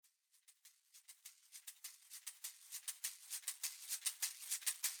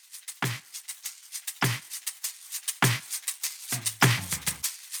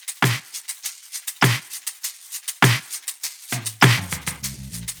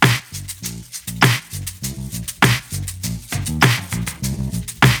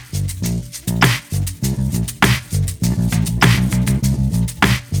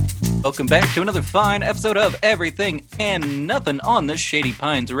back to another fine episode of Everything and Nothing on the Shady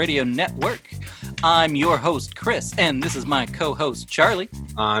Pines Radio Network. I'm your host, Chris, and this is my co-host, Charlie.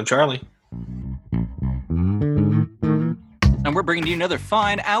 I'm Charlie. And we're bringing you another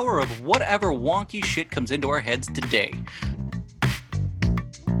fine hour of whatever wonky shit comes into our heads today.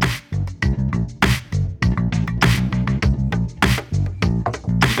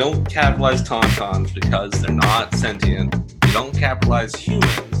 You don't capitalize Tauntauns because they're not sentient. You don't capitalize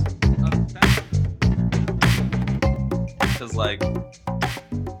humans because, like,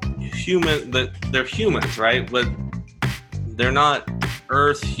 they're humans, right? But they're not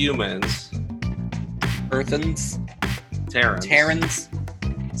Earth humans. Earthens? Terrans.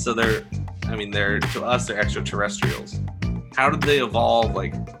 So they're to us, they're extraterrestrials. How did they evolve,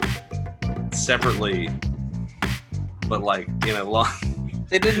 like, separately, but, like, in a long...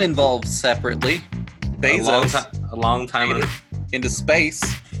 They didn't evolve separately. Bezos. A long time into space.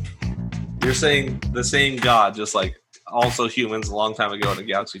 You're saying the same God, just like also humans a long time ago in a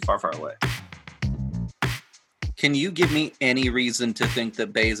galaxy far, far away. Can you give me any reason to think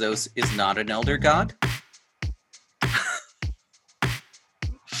that Bezos is not an elder god?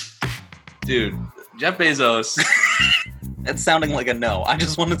 Dude, Jeff Bezos. That's sounding like a no. I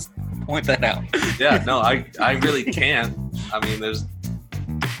just want to point that out. Yeah, no, I really can't. I mean,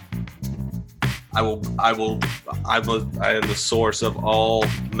 I am the source of all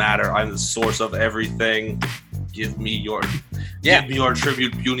matter. I'm the source of everything. Give me your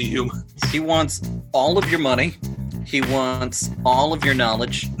tribute, puny human. He wants all of your money. He wants all of your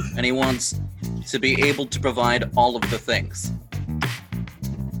knowledge, and he wants to be able to provide all of the things.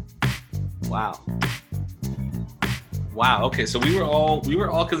 Wow. Okay, so we were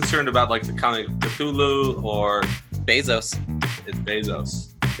all concerned about, like, the comic Cthulhu or Bezos. It's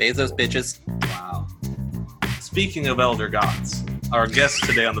Bezos. Bezos, bitches. Wow. Speaking of elder gods, our guest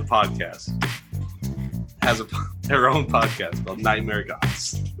today on the podcast has her own podcast called Nightmare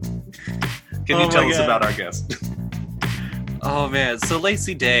Gods. Can you tell us about our guest? Oh, man. So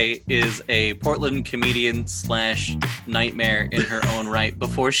Lacey Day is a Portland comedian / nightmare in her own right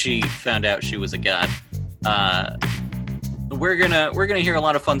before she found out she was a god. We're gonna hear a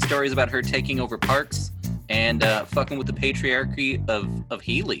lot of fun stories about her taking over parks and fucking with the patriarchy of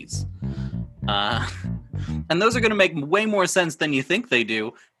Heelys. And those are going to make way more sense than you think they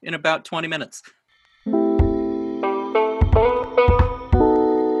do in about 20 minutes.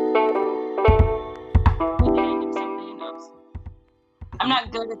 I'm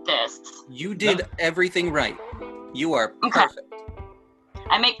not good at this. You did everything right. You are perfect. Okay.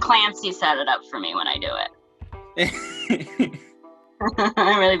 I make Clancy set it up for me when I do it.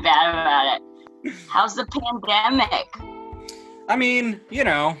 I'm really bad about it. How's the pandemic? I mean, you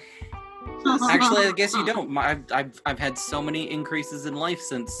know... Actually, I guess you don't. I've had so many increases in life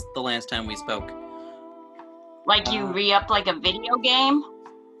since the last time we spoke. Like you re-upped like a video game?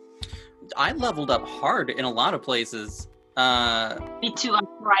 I leveled up hard in a lot of places. Me too, I'm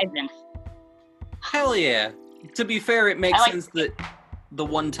thriving. Hell yeah. To be fair, it makes sense that the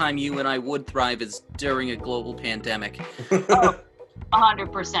one time you and I would thrive is during a global pandemic. 100%.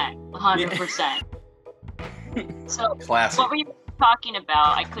 100%. So, classic. What were you talking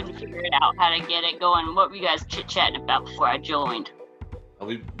about? I couldn't figure it out how to get it going. What were you guys chit-chatting about before I joined?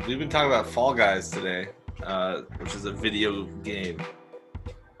 We've been talking about Fall Guys today, which is a video game.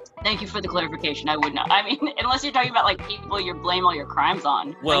 Thank you for the clarification. I would not. I mean, unless you're talking about, like, people you blame all your crimes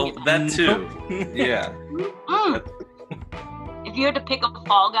on. Well, that too. Yeah. If you had to pick a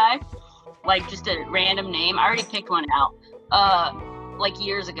Fall Guy, like just a random name, I already picked one out, like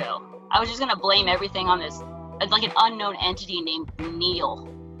years ago. I was just going to blame everything on this, like an unknown entity named Neil.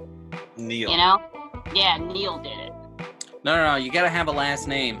 Neil. You know? Yeah, Neil did it. No, you gotta have a last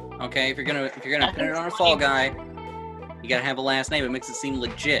name, okay? If you're gonna put it on a Fall Guy, you gotta have a last name. It makes it seem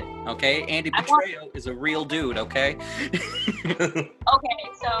legit, okay? Andy Petreo is a real dude, okay? Okay,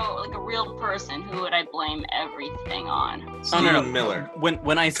 so like a real person, who would I blame everything on? Stephen Miller.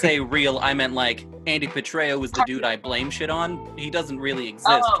 When I say real, I meant like Andy Petreo is the dude I blame shit on. He doesn't really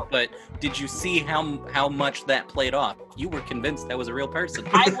exist, but did you see how much that played off? You were convinced that was a real person.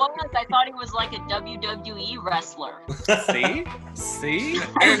 I thought he was like a WWE wrestler. See?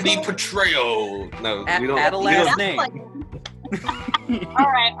 Andy Petreo. No, we don't. Add a last name. All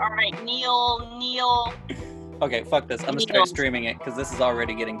right. Neil. Okay, fuck this. I'm gonna start streaming it because this is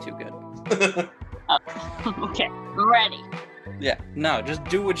already getting too good. Okay, I'm ready. Yeah, no, just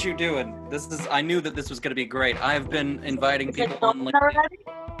do what you're doing. I knew that this was gonna be great. I've been inviting people on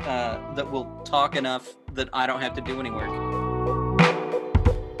that will talk enough that I don't have to do any work.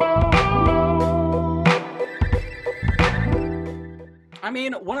 I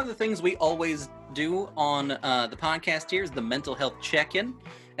mean, one of the things we always do on the podcast here is the mental health check-in.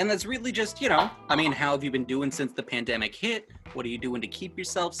 And that's really just, how have you been doing since the pandemic hit? What are you doing to keep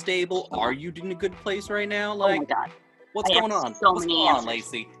yourself stable? Are you in a good place right now? Oh my God. What's going on? What's going on,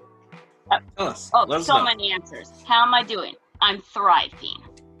 Lacey? So many answers. How am I doing? I'm thriving.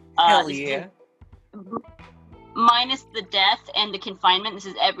 Hell yeah. Minus the death and the confinement, this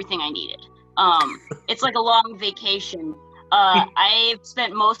is everything I needed. It's like a long vacation. I've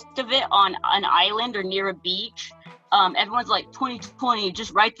spent most of it on an island or near a beach. Everyone's like, 2020,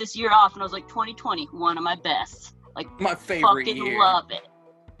 just write this year off. And I was like, 2020, one of my best. Like, my favorite fucking year. Love it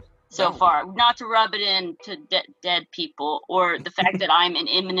so far. Not to rub it in to dead people or the fact that I'm in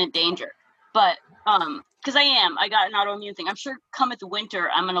imminent danger. But, because I got an autoimmune thing. I'm sure come at the winter,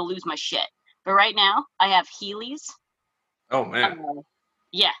 I'm going to lose my shit. But right now, I have Heelys. Oh, man.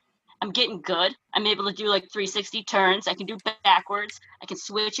 Yeah. I'm getting good. I'm able to do like 360 turns. I can do backwards. I can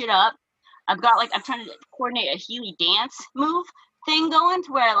switch it up. I'm trying to coordinate a Heely dance move thing going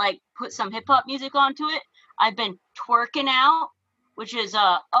to where I like put some hip hop music onto it. I've been twerking out, which is,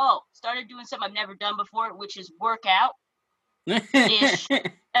 started doing something I've never done before, which is workout. Ish.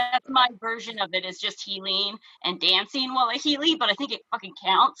 That's my version of it, is just healing and dancing while I healy, but I think it fucking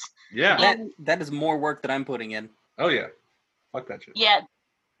counts. Yeah. That is more work that I'm putting in. Oh, yeah. Fuck that shit. Yeah.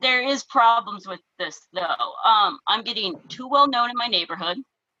 There is problems with this, though. I'm getting too well known in my neighborhood.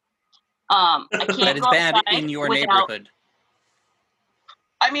 I can't that is go bad outside in your without, neighborhood.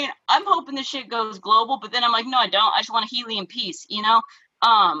 I mean, I'm hoping this shit goes global, but then I'm like, no, I don't. I just want to heal in peace,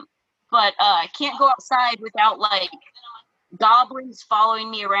 But I can't go outside without, like, goblins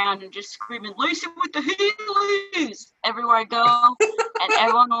following me around and just screaming, Lacey with the Heelys everywhere I go. And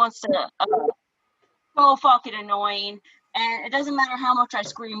everyone wants to, so fucking annoying. And it doesn't matter how much I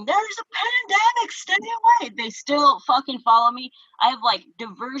scream, there's a pandemic, stay away. They still fucking follow me. I have like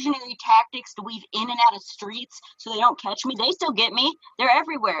diversionary tactics to weave in and out of streets so they don't catch me. They still get me. They're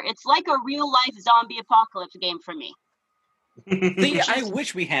everywhere. It's like a real life zombie apocalypse game for me. See, I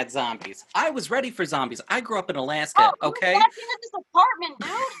wish we had zombies. I was ready for zombies. I grew up in Alaska, okay? Move back into this apartment,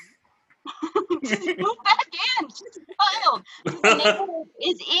 dude. Just move back in. She's wild. The neighborhood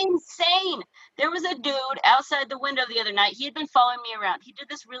is insane. There was a dude outside the window the other night. He had been following me around. He did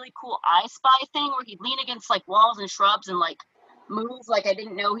this really cool I Spy thing where he'd lean against like walls and shrubs and like move like I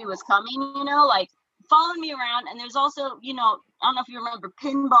didn't know he was coming, like following me around. And there's also, I don't know if you remember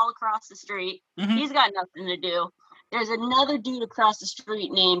Pinball across the street. Mm-hmm. He's got nothing to do. There's another dude across the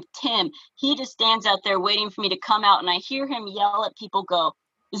street named Tim. He just stands out there waiting for me to come out, and I hear him yell at people, go,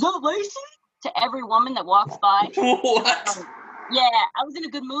 "Is that Lacey?" to every woman that walks by. What? Yeah, I was in a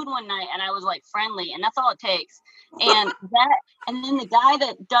good mood one night, and I was like friendly, and that's all it takes. And then the guy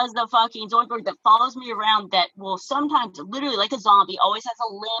that does the fucking Zoidberg that follows me around, that will sometimes literally like a zombie, always has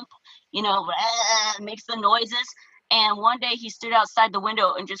a limp, makes the noises. And one day he stood outside the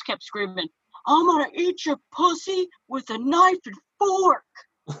window and just kept screaming, "I'm gonna eat your pussy with a knife and fork."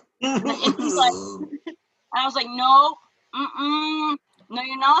 And he's like, and I was like, no, no,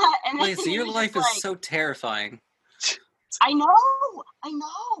 you're not. And Lacey, your life is so terrifying. I know,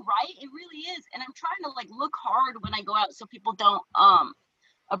 right? It really is. And I'm trying to like look hard when I go out so people don't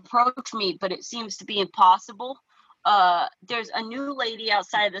approach me, but it seems to be impossible. There's a new lady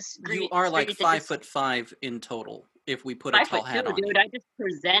outside the street. You are like 5'5" in total. If we put a tall hat on dude, you. I just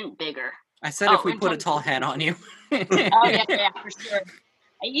present bigger. I said if we put a tall hat on you. Oh yeah, for sure.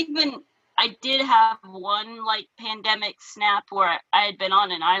 I did have one like pandemic snap where I had been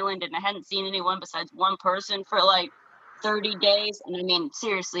on an island and I hadn't seen anyone besides one person for like 30 days. And I mean,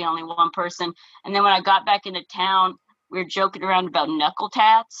 seriously, only one person. And then when I got back into town, we were joking around about knuckle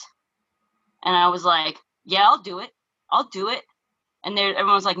tats. And I was like, yeah, I'll do it. And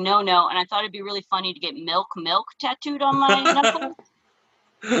everyone was like, no. And I thought it'd be really funny to get milk tattooed on my knuckles.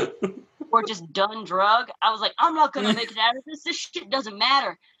 Or just done drug. I was like, I'm not gonna make it out of this. This shit doesn't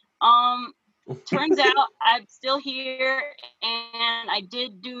matter. Turns out I'm still here, and I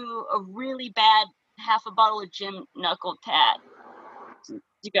did do a really bad half a bottle of gym knuckle tat.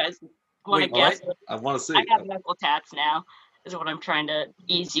 You guys want to guess? I want to see. I have knuckle tats now. Is what I'm trying to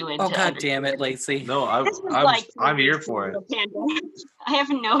ease you into. Oh god damn it, Lacey! No, I'm here for it. I have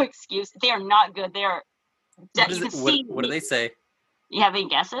no excuse. They are not good. They are. What do they say? You have any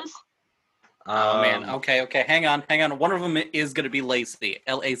guesses? Oh man. Okay. Hang on. One of them is going to be Lacey.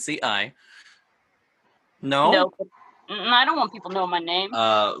 Laci. No. I don't want people to know my name.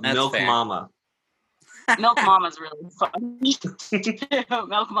 Milk fair. Mama. Milk Mama's really funny.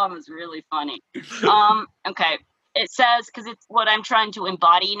 Milk Mama's really funny. Okay. It says, because it's what I'm trying to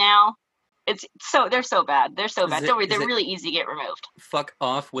embody now. they're so bad. They're so bad. Don't worry, Is they're it really easy to get removed. fuck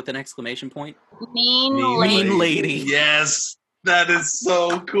off with an exclamation point? Mean Mean lady. Yes, that is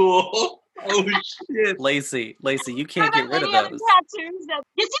so cool. Oh shit! Lacey, you can't get rid of those. Tattoos.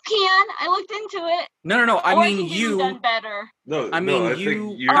 Yes, you can. I looked into it. No. I Or mean, can get them done better.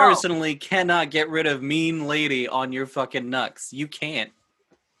 you personally cannot get rid of mean lady on your fucking knucks. You can't.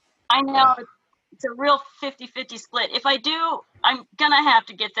 I know. It's a real 50-50 split. If I do, I'm gonna have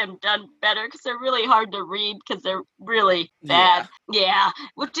to get them done better because they're really hard to read because they're really bad. Yeah,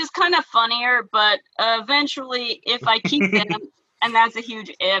 which is kind of funnier, but eventually, if I keep them, and that's a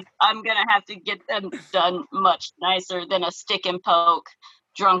huge if, I'm gonna have to get them done much nicer than a stick and poke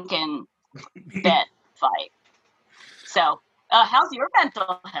drunken bet fight. So, how's your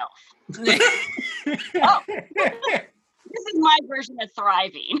mental health? Oh. This is my version of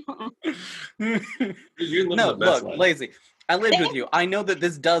thriving. You're living No, the best look, life. Lazy. I lived with you. I know that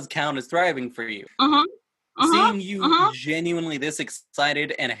this does count as thriving for you. Seeing you genuinely this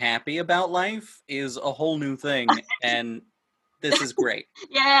excited and happy about life is a whole new thing, and this is great.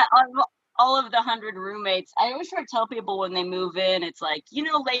 Yeah, all of the 100 roommates. I always try to tell people when they move in, it's like,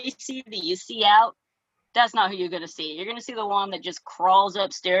 Lacey that you see out, that's not who you're going to see. You're going to see the one that just crawls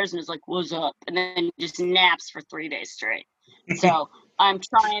upstairs and is like, what's up? And then just naps for 3 days straight. So I'm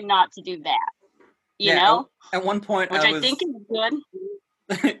trying not to do that, you know? At one point, which I think is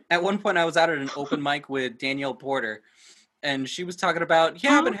good. At one point, I was out at an open mic with Danielle Porter, and she was talking about,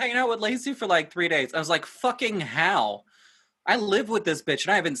 I've been hanging out with Lacey for like 3 days. I was like, fucking how? I live with this bitch,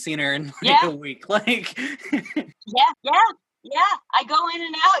 and I haven't seen her in like a week. Like, Yeah, I go in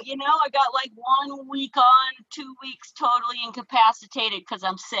and out, I got like 1 week on, 2 weeks totally incapacitated because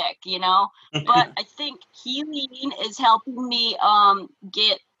I'm sick, but I think healing is helping me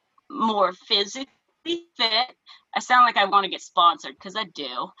get more physically fit. I sound like I want to get sponsored because I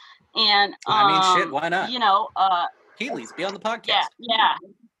do. And shit, why not? Healy's, be on the podcast.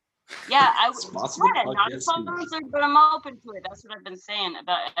 Yeah, I was not sponsored, but I'm open to it. That's what I've been saying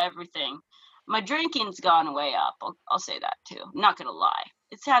about everything. My drinking's gone way up. I'll say that too. I'm not gonna lie.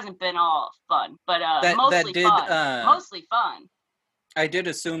 It hasn't been all fun, but mostly fun. I did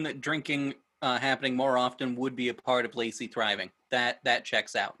assume that drinking happening more often would be a part of Lacey thriving. That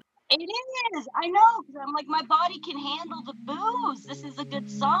checks out. It is. I know. Because I'm like, my body can handle the booze. This is a good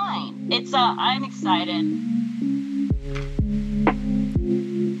sign. I'm excited.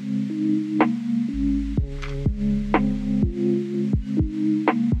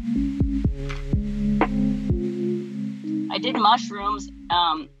 I did mushrooms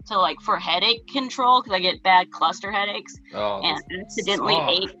for headache control because I get bad cluster headaches. Oh, and I accidentally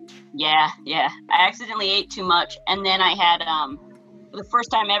ate. Yeah. I accidentally ate too much, and then I had for the first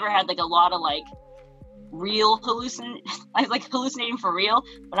time I ever had like a lot of like real I was like hallucinating for real,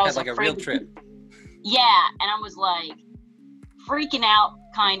 but I was like a real trip. Yeah, and I was like freaking out,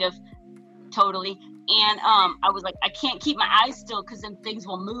 kind of, totally. And I was like, I can't keep my eyes still because then things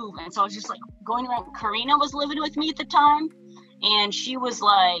will move. And so I was just like going around. Karina was living with me at the time, and she was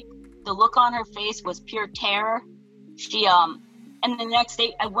like, the look on her face was pure terror. She and the next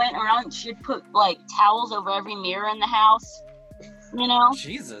day I went around and she'd put like towels over every mirror in the house,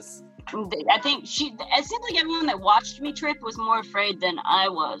 Jesus. I think it seemed like everyone that watched me trip was more afraid than I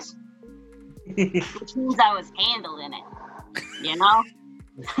was, which means I was handling it,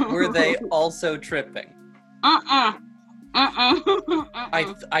 Were they also tripping? I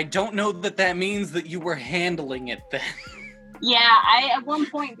don't know that means that you were handling it then. Yeah, I at one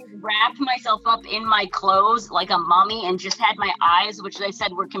point wrapped myself up in my clothes like a mummy and just had my eyes, which they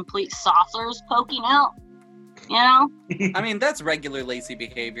said were complete saucers, poking out. I mean, that's regular Lacey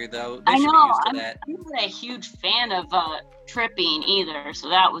behavior, though. They I know. I'm not a huge fan of tripping either, so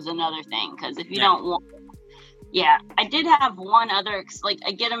that was another thing. Because if you don't want, I did have one other.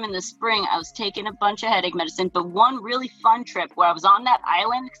 I get them in the spring. I was taking a bunch of headache medicine, but one really fun trip where I was on that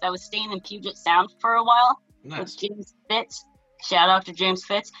island because I was staying in Puget Sound for a while with James Fitz. Shout out to James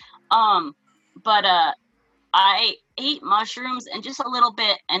Fitz. But I ate mushrooms and just a little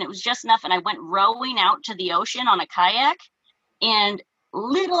bit, and it was just enough. And I went rowing out to the ocean on a kayak, and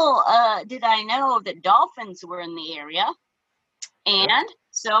little did I know that dolphins were in the area. And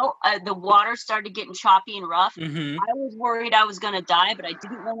so the water started getting choppy and rough. Mm-hmm. I was worried I was going to die, but I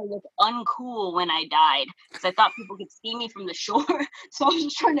didn't want to look uncool when I died because I thought people could see me from the shore. So I was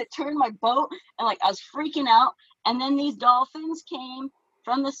just trying to turn my boat, and I was freaking out. And then these dolphins came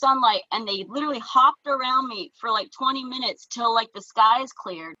from the sunlight, and they literally hopped around me for 20 minutes till the skies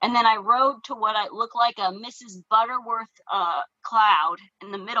cleared. And then I rode to what I looked like a Mrs. Butterworth cloud in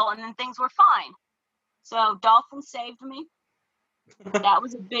the middle, and then things were fine. So dolphins saved me. That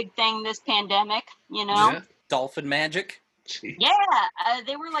was a big thing this pandemic, you know? Yeah. Dolphin magic. Jeez. Yeah,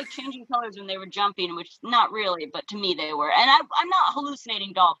 they were like changing colors when they were jumping, which not really, but to me they were. And I'm not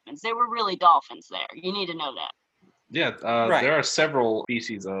hallucinating dolphins. They were really dolphins there. You need to know that. Yeah, Right. there are several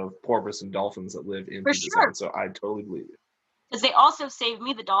species of porpoise and dolphins that live in For Puget sure. Sound, so I totally believe you. Because they also saved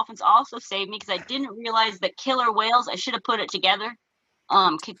me. The dolphins also saved me because I didn't realize that killer whales, I should have put it together,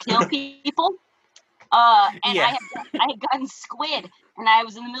 could kill people. And Yeah. I had gotten squid, and I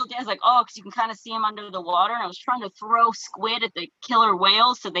was in the middle of the day. I was like, oh, because you can kind of see them under the water. And I was trying to throw squid at the killer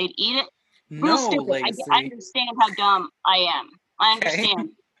whales so they'd eat it. Real No, stupid. Lacey. I understand how dumb I am. I Okay.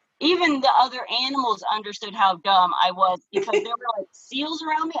 understand. Even the other animals understood how dumb I was because there were like seals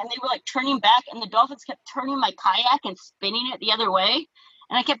around me and they were like turning back, and the dolphins kept turning my kayak and spinning it the other way.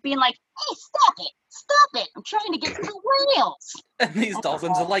 And I kept being like, hey, stop it. I'm trying to get to the whales. And these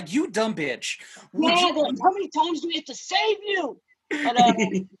dolphins are like, you dumb bitch. Would Yeah, you- they're like, how many times do we have to save you? But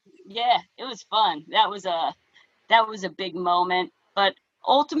yeah, it was fun. That was a big moment. But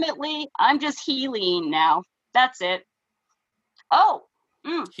ultimately, I'm just healing now. That's it. Oh,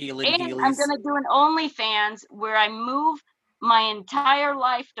 Healing and Heelys. I'm gonna do an OnlyFans where I move my entire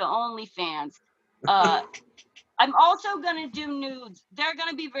life to OnlyFans. I'm also gonna do nudes. They're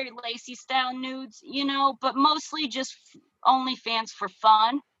gonna be very Lacey style nudes, you know, but mostly just OnlyFans for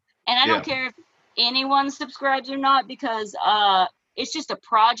fun. And I don't care if anyone subscribes or not because it's just a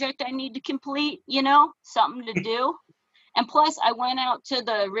project I need to complete, you know, something to do. And plus, I went out to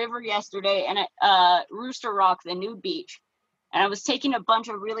the river yesterday and at Rooster Rock, the nude beach. And I was taking a bunch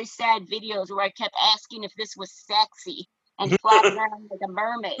of really sad videos where I kept asking if this was sexy and flapping around like a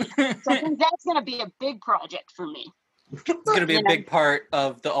mermaid. So I think that's going to be a big project for me. It's gonna be You a know? big part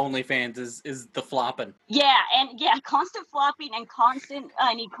of the OnlyFans is the flopping. Yeah, and yeah, constant flopping and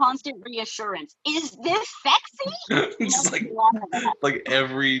I need constant reassurance. Is this sexy? You Just know, like, a lot of that. like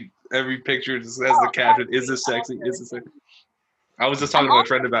every picture just has the caption, "Is this sexy? Is this sexy?" I was just talking to my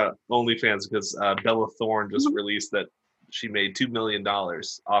friend about OnlyFans because Bella Thorne just released that she made $2 million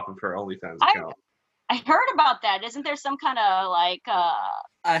off of her OnlyFans account. I heard about that. Isn't there some kind of like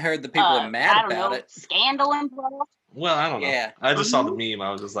I heard the people are mad about it. scandal involved? Well, I don't know. Yeah. I just saw the meme. I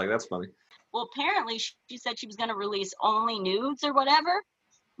was just like, that's funny. Well, apparently she said she was going to release only nudes or whatever,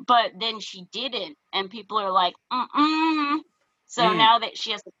 but then she didn't, and people are like, So now that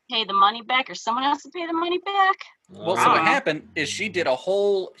she has to pay the money back, or someone has to pay the money back. Well, so what happened is she did a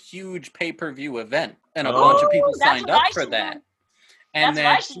whole huge pay-per-view event, and a bunch of people signed up for that. And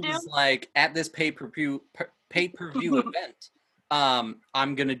then she was like, at this pay-per-view event,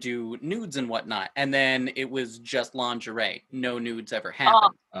 I'm gonna do nudes and whatnot. And then it was just lingerie. No nudes ever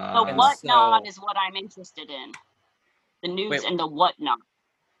happened. The whatnot is what I'm interested in. The nudes and the whatnot.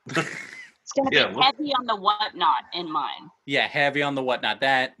 It's gonna be heavy on the whatnot in mine. Yeah, heavy on the whatnot.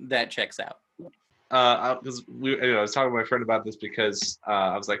 That checks out. Because I was talking to my friend about this because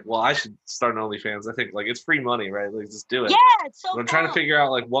I was like, well, I should start an OnlyFans. I think like it's free money, right? Like just do it. Yeah, it's so. But I'm trying to figure out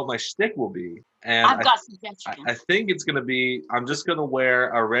like what my shtick will be, and I've got suggestions. I think it's gonna be I'm just gonna wear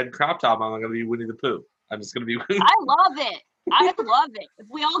a red crop top. I'm gonna be Winnie the Pooh. I'm just gonna be. I love it. I love it. If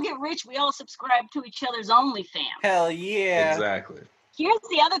we all get rich, we all subscribe to each other's OnlyFans. Hell yeah! Exactly. Here's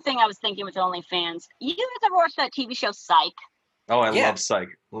the other thing I was thinking with OnlyFans. You guys ever watched that TV show Psych? Oh, I love Psych.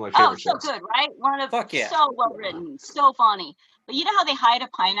 One of my favorite shows. So good, right? So well written, so funny. But you know how they hide a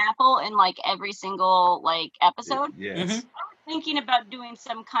pineapple in like every single like episode? Yes. I was thinking about doing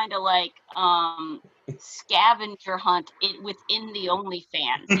some kind of like scavenger hunt within the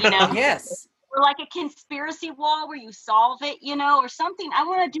OnlyFans, you know? Yes. Or like a conspiracy wall where you solve it, you know, or something. I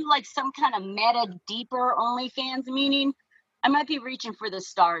want to do like some kind of meta, deeper OnlyFans meaning. I might be reaching for the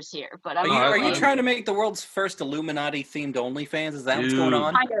stars here, but are you trying to make the world's first Illuminati themed OnlyFans? Is that what's going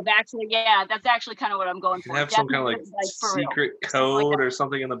on? Kind of, actually, yeah. That's actually kind of what I'm going for. Have some kind of like secret code or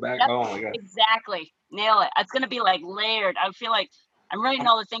something in the back. Yep, oh my god! Exactly, nail it. It's gonna be like layered. I feel like I'm writing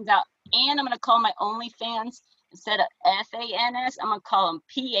all the things out, and I'm gonna call my OnlyFans instead of FANS. I'm gonna call them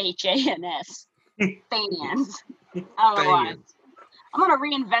PHANS. Fans. I don't know why. I'm gonna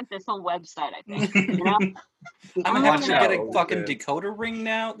reinvent this whole website. I think. You know. I'm gonna have to get a fucking decoder ring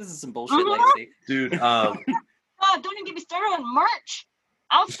now. This is some bullshit, Lacey. Dude, God, don't even get me started on merch.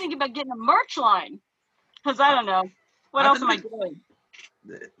 I was thinking about getting a merch line. Because I don't know. What else am I doing?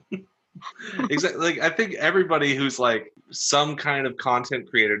 Exactly. Like I think everybody who's like some kind of content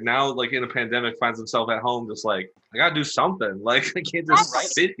creator now, like in a pandemic, finds himself at home just like, I gotta do something. Like I can't just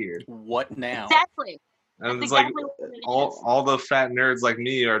sit here. What now? Exactly. And That's it's exactly like all the fat nerds like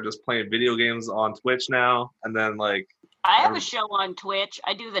me are just playing video games on Twitch now, and then like I have a show on Twitch.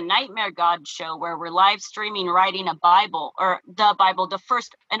 I do the Nightmare God show where we're live streaming writing a Bible, or the Bible, the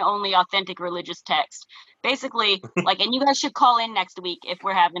first and only authentic religious text. Basically, like, and you guys should call in next week if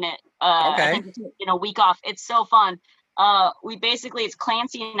we're having it. Okay. I think it's, week off. It's so fun. We basically, it's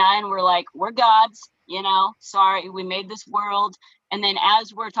Clancy and I, and we're like, we're gods, sorry, we made this world. And then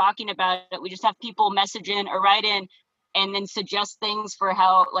as we're talking about it, we just have people message in or write in and then suggest things for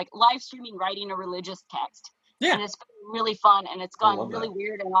how, like, live streaming writing a religious text. Yeah. And it's been really fun, and it's gone really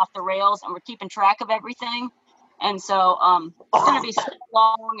weird and off the rails, and we're keeping track of everything. And so it's going to be so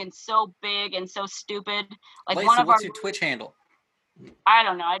long and so big and so stupid. Like, Lacey, one of what's our, your Twitch handle? I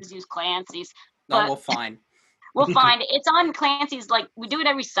don't know, I just use Clancy's. No, well, fine. We'll find it. It's on Clancy's, like, we do it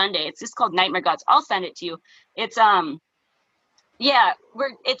every Sunday. It's just called Nightmare Gods. I'll send it to you. It's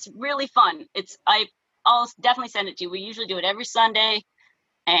it's really fun. I'll definitely send it to you. We usually do it every Sunday,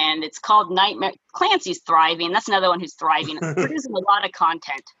 and it's called Nightmare. Clancy's thriving. That's another one who's thriving. Producing a lot of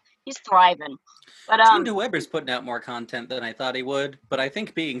content. He's thriving. But Gene DeWeber's putting out more content than I thought he would, but I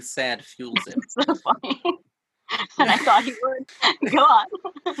think being sad fuels him. It's so funny. And I thought he would. Go on.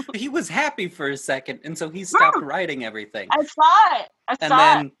 He was happy for a second, and so he stopped writing everything. I saw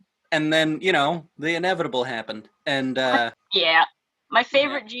it. And then, the inevitable happened. And yeah. My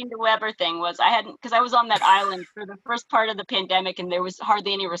favorite Gene DeWeber thing was because I was on that island for the first part of the pandemic, and there was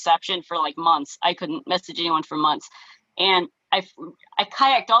hardly any reception for like months. I couldn't message anyone for months. And I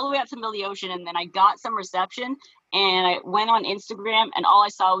kayaked all the way out to the middle of the ocean, and then I got some reception, and I went on Instagram, and all I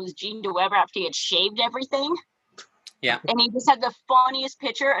saw was Gene DeWeber after he had shaved everything. Yeah. And he just had the funniest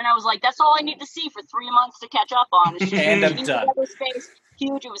picture, and I was like, that's all I need to see for 3 months to catch up on. And I'm done. Face,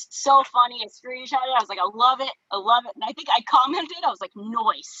 huge. It was so funny. I screenshot it. I was like, I love it. And I think I commented. I was like,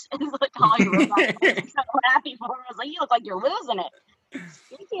 nice. And it was like all I wrote. I was so happy for him. I was like, you look like you're losing it.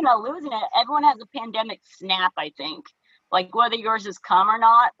 Speaking of losing it, everyone has a pandemic snap, I think. Like, whether yours has come or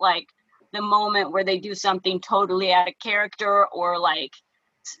not, like the moment where they do something totally out of character, or like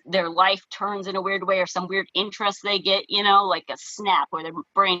their life turns in a weird way, or some weird interest they get, like a snap where their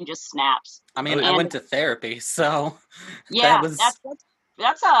brain just snaps. I mean, I went to therapy, so yeah,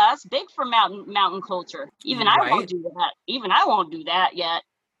 that's big for mountain culture. Even I won't do that. Even I won't do that yet.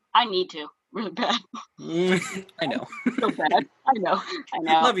 I need to really bad. I know. So bad. I know.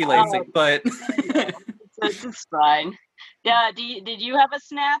 Love you, Lacey, but it's fine. Yeah. Did you have a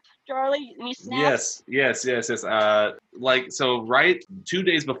snap, Charlie? Any snaps? Yes. So right 2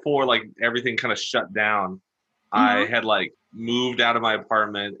 days before, like, everything kind of shut down, I had like moved out of my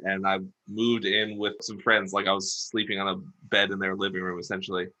apartment, and I moved in with some friends. Like, I was sleeping on a bed in their living room,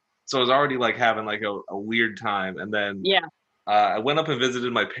 essentially. So I was already like having like a weird time. And then I went up and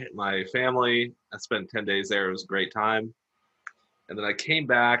visited my family. I spent 10 days there. It was a great time. And then I came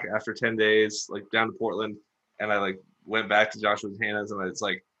back after 10 days, like, down to Portland, and I like went back to Joshua's Hannah's, and it's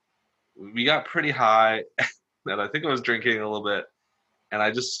like, we got pretty high, and I think I was drinking a little bit, and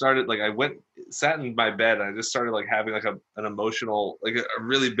I just started, like, sat in my bed, and I just started like having like an emotional, like a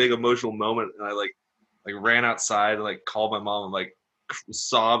really big emotional moment, and I like ran outside and like called my mom, and like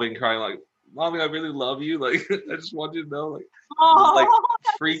sobbing, crying, like, Mommy, I really love you, like, I just want you to know, like, like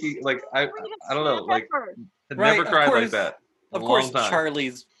freaking, like, I don't know, like, I never cried like that. Of course,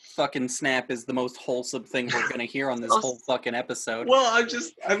 Charlie's fucking snap is the most wholesome thing we're gonna hear on this whole fucking episode. Well,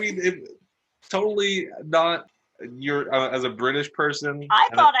 totally not. You're as a British person. I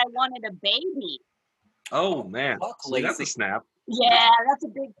thought I wanted a baby. Oh man, that's a snap. Yeah, that's a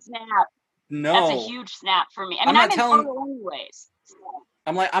big snap. No, that's a huge snap for me. I mean, I'm in total anyways. So.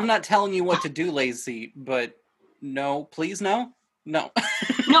 I'm not telling you what to do, Lacey, but no, please, no. No,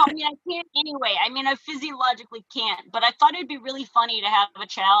 I mean, I can't anyway. I mean, I physiologically can't, but I thought it'd be really funny to have a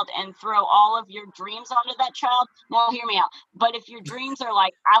child and throw all of your dreams onto that child. Now, hear me out. But if your dreams are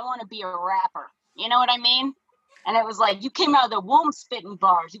like, I want to be a rapper, you know what I mean? And it was like, you came out of the womb spitting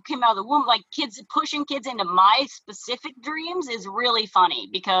bars. You came out of the womb, like, pushing kids into my specific dreams is really funny,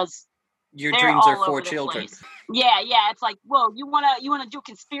 because your dreams are for children. Yeah. It's like, whoa, you wanna do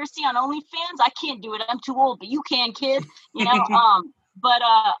conspiracy on OnlyFans? I can't do it. I'm too old, but you can, kid. But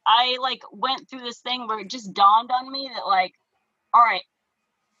I like went through this thing where it just dawned on me that, like, all right,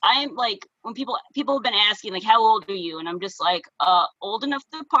 I'm like, when people have been asking, like, how old are you? And I'm just like, old enough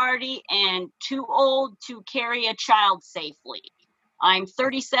to party and too old to carry a child safely. I'm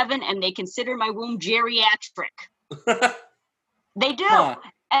 37, and they consider my womb geriatric. They do. Huh.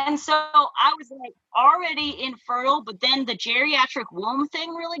 And so I was like already infertile, but then the geriatric womb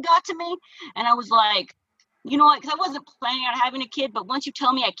thing really got to me. And I was like, you know what? Because I wasn't planning on having a kid, but once you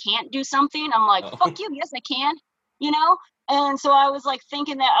tell me I can't do something, I'm like, fuck you. Yes, I can. And so I was like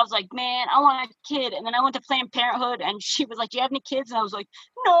thinking that, I was like, man, I want a kid. And then I went to Planned Parenthood and she was like, do you have any kids? And I was like,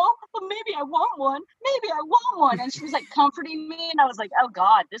 no, but maybe I want one. Maybe I want one. And she was like comforting me. And I was like, oh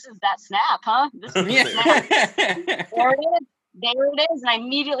God, this is that snap, huh? This is the snap. There it is. There it is. And I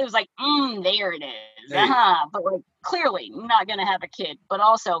immediately was like, there it is. But like, clearly not going to have a kid, but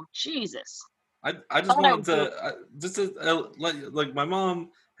also, Jesus. I just wanted to, like my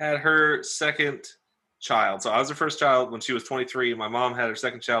mom had her second child. So I was her first child when she was 23. My mom had her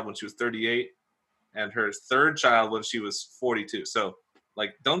second child when she was 38, and her third child when she was 42. So,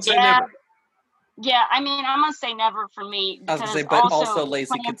 like, don't say never. Yeah, I mean, I'm gonna say never for me. I was gonna say, but also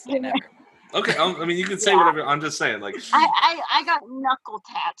Lacey could say never. Okay, I mean, you can say whatever. I'm just saying, like, I got knuckle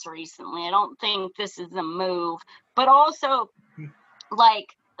tats recently. I don't think this is a move, but also, like,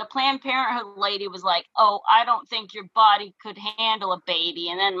 the Planned Parenthood lady was like, oh, I don't think your body could handle a baby.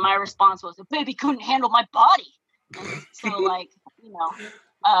 And then my response was, the baby couldn't handle my body. And so, like, you know,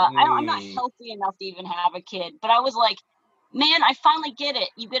 I'm not healthy enough to even have a kid. But I was like, man, I finally get it.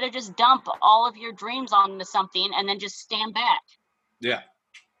 You got to just dump all of your dreams onto something and then just stand back. Yeah.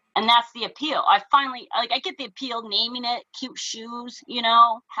 And that's the appeal. I finally, like, I get the appeal, naming it, cute shoes, you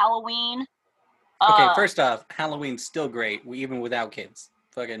know, Halloween. Okay, first off, Halloween's still great, even without kids.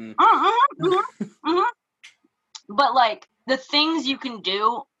 Fucking. But like the things you can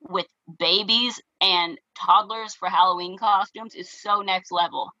do with babies and toddlers for Halloween costumes is so next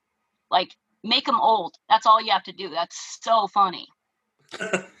level. Like, make them old. That's all you have to do. That's so funny.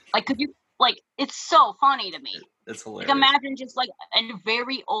 Like, could you? Like, it's so funny to me. It's hilarious. Like, imagine just like a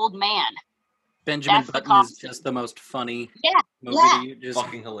very old man. Benjamin Button is just the most funny. Yeah.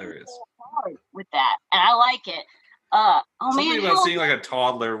 Fucking hilarious. So hard with that, and I like it. Something about seeing like a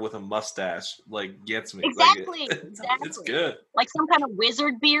toddler with a mustache like gets me. Exactly. Like, it's good. Like some kind of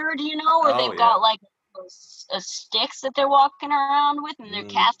wizard beard, you know, or they've got like sticks that they're walking around with, and they're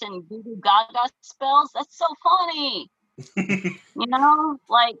casting voodoo gaga spells. That's so funny. You know,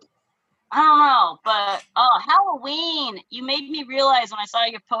 like, I don't know, but Halloween. You made me realize when I saw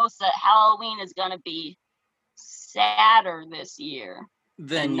your post that Halloween is gonna be sadder this year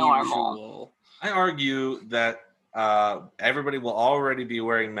than normal. Usual. I argue that everybody will already be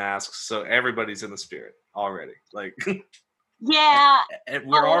wearing masks, so everybody's in the spirit already. Like, yeah,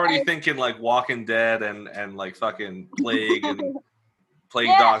 we're already thinking like Walking Dead and like fucking Plague and Plague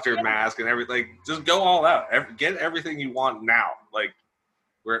Doctor mask and everything. Like, just go all out. Get everything you want now. Like,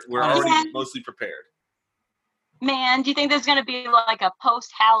 we're already mostly prepared. Man, do you think there's gonna be like a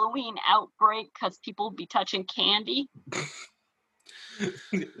post-Halloween outbreak because people will be touching candy?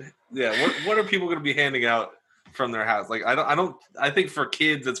 Yeah, what are people going to be handing out from their house? Like, I think for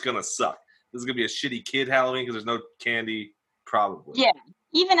kids it's going to suck. This is going to be a shitty kid Halloween because there's no candy, probably. Yeah,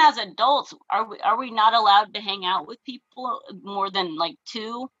 even as adults, are we not allowed to hang out with people more than like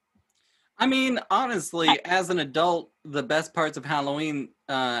two? I mean, honestly, as an adult, the best parts of Halloween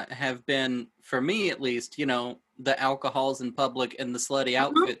have been, for me at least, you know, the alcohols in public and the slutty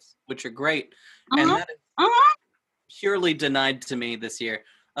outfits, which are great. And that is purely denied to me this year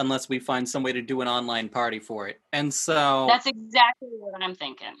unless we find some way to do an online party for it. And so that's exactly what I'm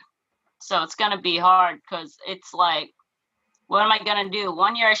thinking. So it's gonna be hard because it's like, what am I gonna do?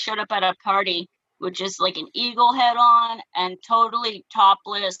 One year I showed up at a party with just like an eagle head on and totally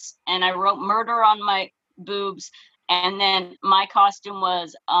topless, and I wrote murder on my boobs. And then my costume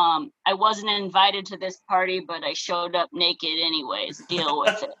was I wasn't invited to this party, but I showed up naked anyways. Deal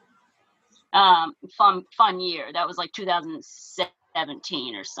with it. Fun year. That was like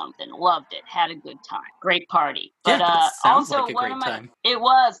 2017 or something. Loved it. Had a good time. Great party. But sounds also like a great time. It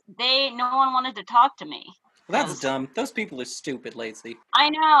was. No one wanted to talk to me. Well, that's dumb. Those people are stupid, Lacey. I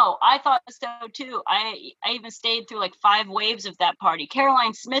know. I thought so too. I even stayed through like 5 waves of that party.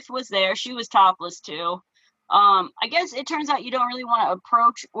 Caroline Smith was there. She was topless too. I guess it turns out you don't really want to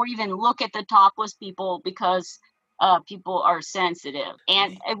approach or even look at the topless people because people are sensitive.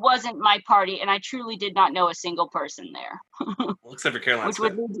 And it wasn't my party, and I truly did not know a single person there. Well, except for Caroline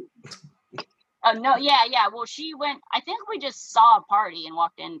Smith. No, yeah. Well, she went, I think we just saw a party and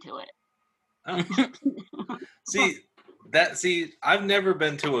walked into it. Oh. See, I've never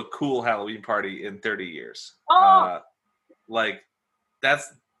been to a cool Halloween party in 30 years. This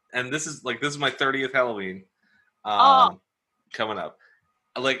is my 30th Halloween. Coming up.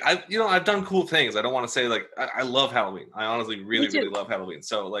 Like, I've done cool things. I don't want to say like I love Halloween. I honestly really love Halloween.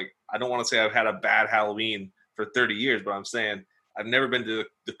 So like, I don't want to say I've had a bad Halloween for 30 years, but I'm saying I've never been to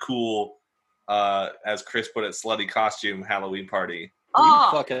the cool, as Chris put it, slutty costume Halloween party. You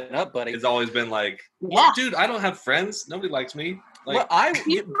fucking it up, buddy. It's always been like, well, dude, I don't have friends. Nobody likes me. Like,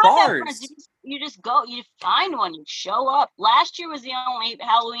 bars. you just go, you find one, you show up. Last year was the only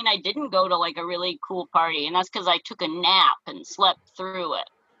Halloween I didn't go to like a really cool party, and that's because I took a nap and slept through it.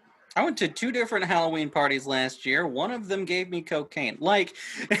 I went to 2 different Halloween parties last year. One of them gave me cocaine. Like,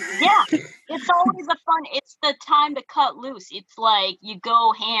 Yeah, it's always it's the time to cut loose. It's like you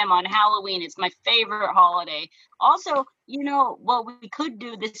go ham on Halloween. It's my favorite holiday. Also, you know, what we could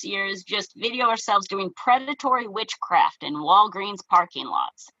do this year is just video ourselves doing predatory witchcraft in Walgreens parking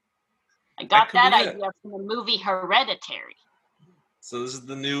lots. I got that idea from the movie Hereditary. So this is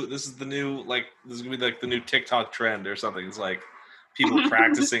the new like, this is gonna be like the new TikTok trend or something. It's like people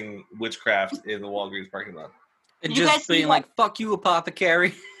practicing witchcraft in the Walgreens parking lot. And just being like, fuck you,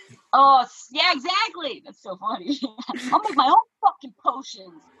 apothecary. Oh, yeah, exactly. That's so funny. I'll make my own fucking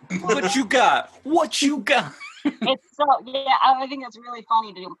potions. What you got? What you got? It's so, yeah, I think that's really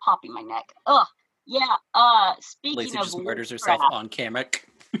funny to do. I'm popping my neck. Ugh. Yeah, speaking Lacey of just murders herself on camera.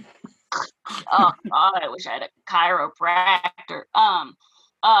 Oh, God, I wish I had a chiropractor.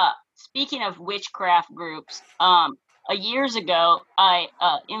 Speaking of witchcraft groups, years ago, I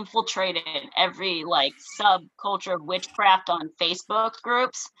infiltrated every like subculture of witchcraft on Facebook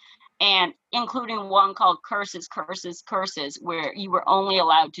groups, and including one called Curses, where you were only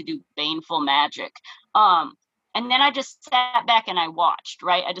allowed to do baneful magic. And then I just sat back and I watched,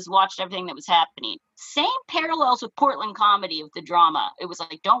 right? I just watched everything that was happening. Same parallels with Portland comedy with the drama. It was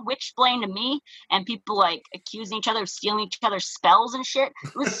like, don't witch-splain to me, and people like accusing each other of stealing each other's spells and shit.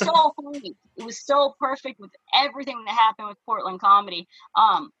 It was so funny. It was so perfect with everything that happened with Portland comedy.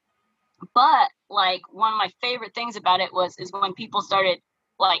 But like one of my favorite things about it is when people started,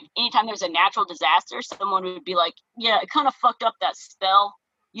 like, anytime there's a natural disaster, someone would be like, yeah, it kind of fucked up that spell.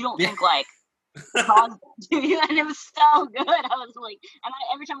 You don't think like and it was so good. I was like, and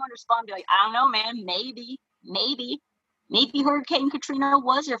every time I would respond, I'd be like, I don't know, man, maybe Hurricane Katrina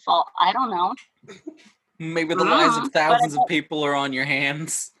was your fault. I don't know. Maybe the lives of thousands of people are on your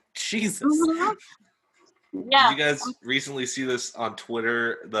hands. Jesus. Yeah. Did you guys recently see this on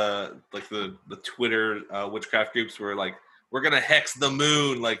Twitter? The Twitter witchcraft groups were like, we're gonna hex the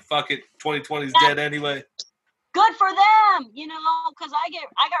moon. Like, fuck it, 2020's dead anyway. Good for them, you know, because I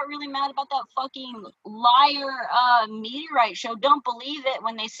got really mad about that fucking liar meteorite show. Don't believe it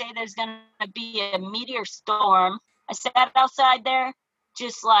when they say there's gonna be a meteor storm. I sat outside there,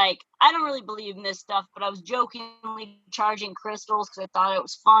 just like, I don't really believe in this stuff, but I was jokingly charging crystals because I thought it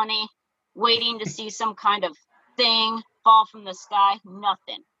was funny, waiting to see some kind of thing fall from the sky.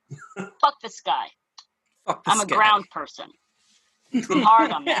 Nothing. Fuck the sky. I'm a ground person. I'm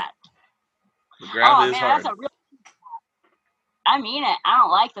hard on that. The ground is hard. I mean it. I don't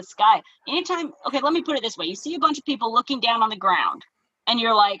like the sky. Anytime, okay, let me put it this way. You see a bunch of people looking down on the ground, and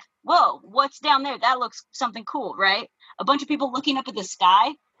you're like, whoa, what's down there? That looks something cool, right? A bunch of people looking up at the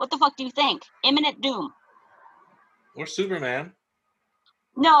sky. What the fuck do you think? Imminent doom. Or Superman.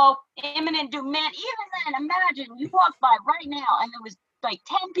 No, imminent doom. Man, even then, imagine you walk by right now, and there was like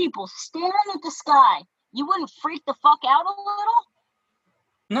 10 people staring at the sky. You wouldn't freak the fuck out a little?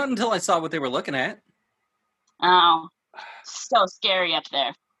 Not until I saw what they were looking at. Oh, so scary up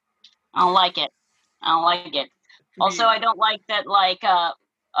there. I don't like it. Also, I don't like that, like,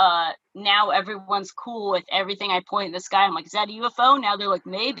 now everyone's cool with everything I point in the sky. I'm like, is that a UFO? Now they're like,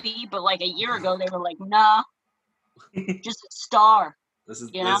 maybe, but like a year ago they were like, nah, just a star. This is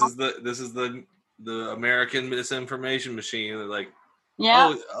the American misinformation machine. They're like,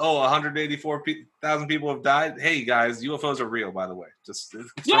 yeah. 184,000 people have died. Hey guys, UFOs are real, by the way. Just throwing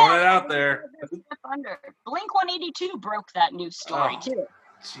it out there. Blink 182 broke that news story too.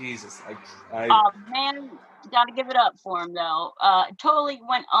 Jesus, Oh man, gotta give it up for him though. Totally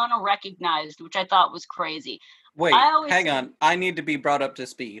went unrecognized, which I thought was crazy. Wait, hang on. I need to be brought up to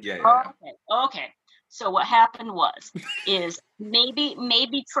speed. Yeah. Okay. So what happened is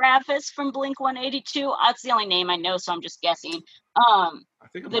maybe Travis from Blink 182. That's the only name I know, so I'm just guessing. I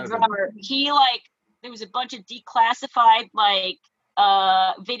think the drummer, he there was a bunch of declassified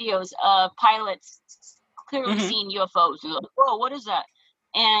videos of pilots clearly seeing UFOs. And like, whoa, what is that?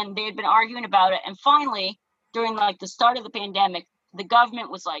 And they had been arguing about it. And finally, during the start of the pandemic, the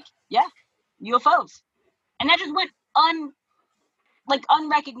government was like, yeah, UFOs. And that just went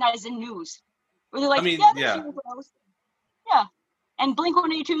unrecognized in news. Where they're like, UFOs. Yeah. And Blink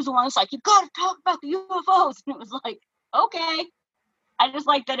 182 is the one that's like, you gotta talk about the UFOs. And it was like, okay. I just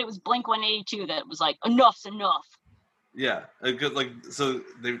like that it was Blink 182 that was like, enough's enough. Yeah. So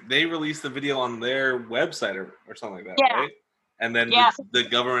they released the video on their website or something like that, right? And then the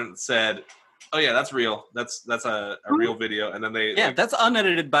government said, oh yeah, that's real. That's a real video. And then they that's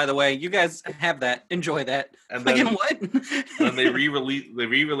unedited, by the way. You guys have that. Enjoy that. And then what? And they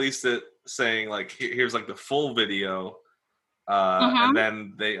re-released it saying like, here's like the full video, Mhm. and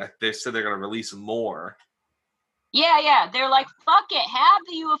then they said they're gonna release more. Yeah. They're like, fuck it, have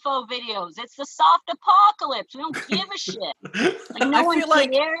the UFO videos. It's the soft apocalypse. We don't give a shit. Like no I one feel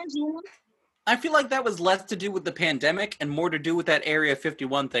like cares, you know? I feel like that was less to do with the pandemic and more to do with that Area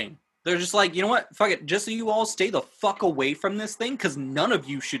 51 thing. They're just like, you know what? Fuck it. Just so you all stay the fuck away from this thing, because none of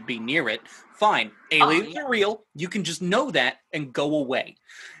you should be near it. Fine. Aliens Yeah. are real. You can just know that and go away.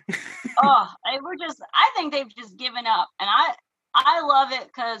 I think they've just given up. And I love it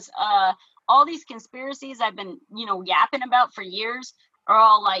because all these conspiracies I've been, yapping about for years are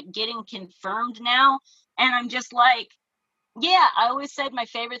all like getting confirmed now. And I'm just like, yeah, I always said my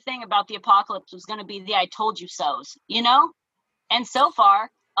favorite thing about the apocalypse was going to be the I told you so's, And so far,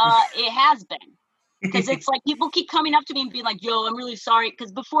 it has been. Because it's like people keep coming up to me and being like, yo, I'm really sorry.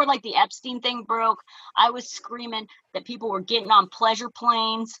 Because before like the Epstein thing broke, I was screaming that people were getting on pleasure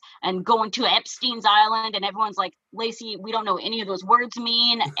planes and going to Epstein's Island. And everyone's like, Lacey, we don't know what any of those words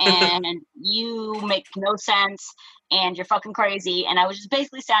mean. And you make no sense. And you're fucking crazy. And I was just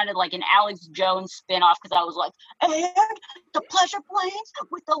basically sounded like an Alex Jones spinoff because I was like, and the pleasure planes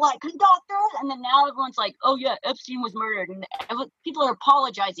with the like conductors. And then now everyone's like, oh yeah, Epstein was murdered. And people are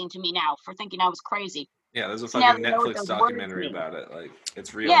apologizing to me now for thinking I was crazy. Yeah, there's a So now fucking they know what Netflix those documentary words mean. about it. Like,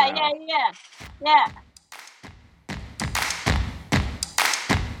 it's real Yeah, now. yeah.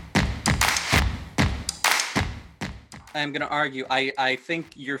 I'm going to argue. I think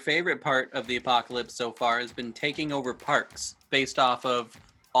your favorite part of the apocalypse so far has been taking over parks based off of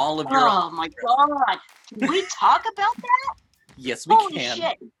all of your... Oh my god. Can we talk about that? Yes, we Holy can.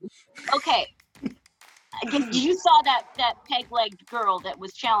 shit. Okay. You saw that peg-legged girl that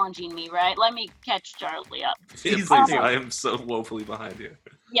was challenging me, right? Let me catch Charlie up. Yeah, Jesus, please, yeah. I am so woefully behind you.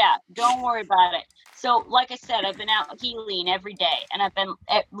 Yeah, don't worry about it. So, like I said, I've been out healing every day, and I've been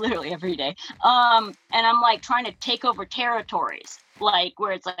literally every day. And I'm like trying to take over territories, like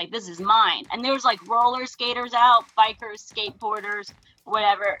where it's like this is mine. And there's like roller skaters out, bikers, skateboarders,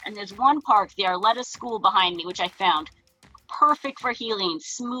 whatever. And there's one park, the Arletta School behind me, which I found perfect for healing,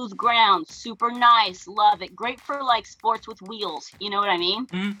 smooth ground, super nice, love it. Great for like sports with wheels. You know what I mean?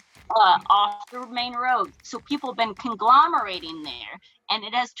 Mhm. Off the main road. So people have been conglomerating there, and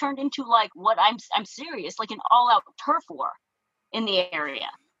it has turned into like what I'm serious, like an all-out turf war in the area.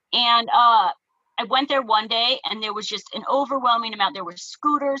 And I went there one day, and there was just an overwhelming amount. There were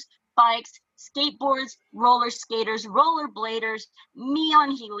scooters, bikes, skateboards, roller skaters, roller bladers, me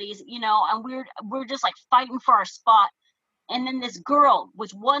on Heelys, and we're just like fighting for our spot. And then this girl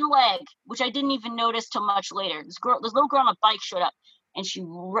with one leg, which I didn't even notice till much later. This little girl on a bike showed up, and she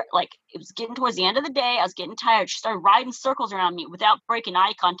it was getting towards the end of the day. I was getting tired. She started riding circles around me without breaking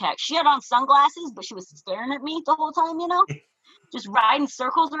eye contact. She had on sunglasses, but she was staring at me the whole time, just riding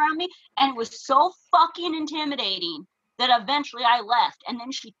circles around me. And it was so fucking intimidating that eventually I left. And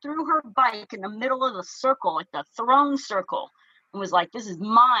then she threw her bike in the middle of the circle, like the throne circle, and was like, this is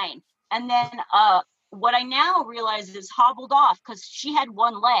mine. And then what I now realize is hobbled off because she had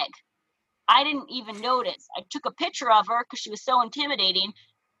one leg. I didn't even notice. I took a picture of her because she was so intimidating,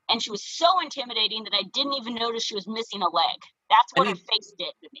 and she was so intimidating that I didn't even notice she was missing a leg. That's what her face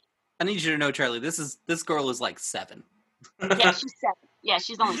did to me. I need you to know, Charlie, this girl is like 7. Yeah, she's 7. Yeah,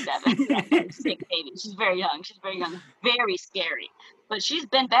 she's only 7. Yeah, sick baby. She's very young. Very scary. But she's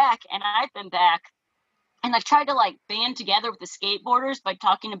been back, and I've been back. And I've tried to like band together with the skateboarders by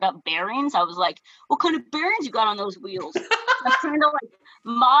talking about bearings. I was like, what kind of bearings you got on those wheels? I'm trying to like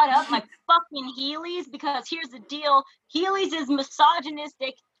mod up my fucking Heelys because here's the deal. Heelys is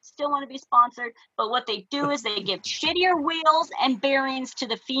misogynistic, still want to be sponsored. But what they do is they give shittier wheels and bearings to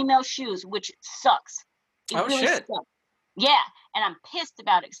the female shoes, which sucks. It really Shit. sucks. Yeah, and I'm pissed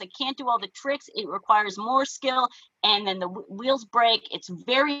about it because I can't do all the tricks. It requires more skill, and then the wheels break. It's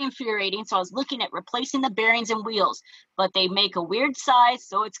very infuriating. So I was looking at replacing the bearings and wheels, but they make a weird size,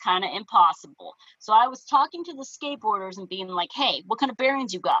 so it's kind of impossible. So I was talking to the skateboarders and being like, hey, what kind of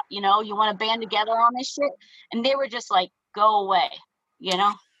bearings you got? You want to band together on this shit? And they were just like, go away,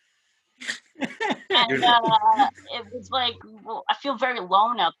 And it was like, well, I feel very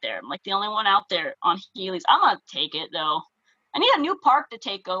alone out there. I'm like the only one out there on Heelys. I'm gonna take it though. I need a new park to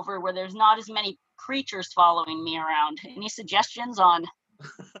take over where there's not as many creatures following me around. Any suggestions on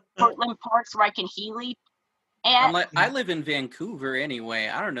Portland parks where I can Heely? I'm like, I live in Vancouver anyway.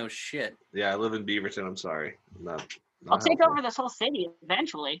 I don't know shit. Yeah, I live in Beaverton. I'm sorry. I'll take over this whole city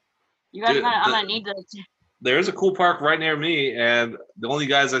eventually. You guys, I'm gonna need to. There is a cool park right near me, and the only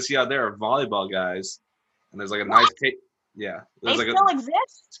guys I see out there are volleyball guys. And there's like a nice yeah. They like still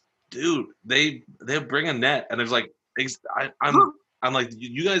exist? Dude, they bring a net, and there's like I'm I'm like,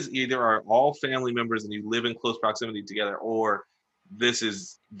 you guys either are all family members and you live in close proximity together, or this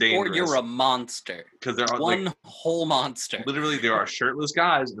is dangerous. Or you're a monster. Because there are one whole monster. Literally, there are shirtless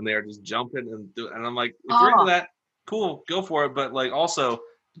guys and they are just jumping and I'm like, if you're into that, cool, go for it. But like, also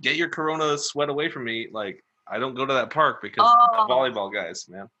get your Corona sweat away from me. Like, I don't go to that park because the volleyball guys,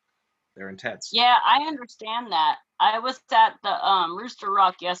 man, they're intense. Yeah, I understand that. I was at the Rooster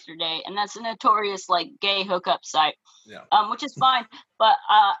Rock yesterday, and that's a notorious like gay hookup site. Yeah. Which is fine. But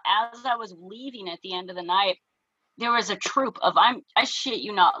as I was leaving at the end of the night, there was a troop of I shit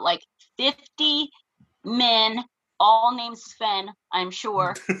you not, like 50 men, all named Sven, I'm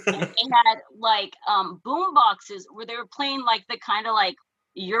sure. And they had like boom boxes where they were playing like the kind of like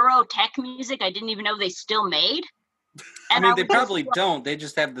Euro tech music I didn't even know they still made. And I mean, they probably don't. They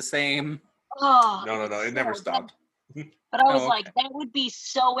just have the same. Oh, no, it never stopped. But I was like, that would be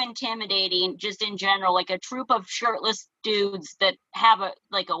so intimidating, just in general. Like a troop of shirtless dudes that have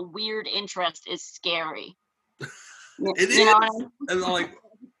a weird interest is scary. It is. Know what I mean? And like,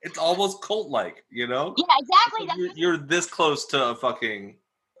 it's almost cult-like, you know? Yeah, exactly. You're this close to a fucking,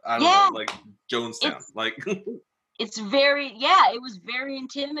 I don't know, like Jonestown. It's very, it was very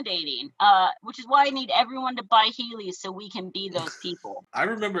intimidating, which is why I need everyone to buy Heelys so we can be those people. I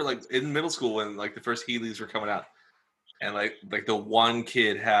remember like in middle school when like the first Heelys were coming out and like the one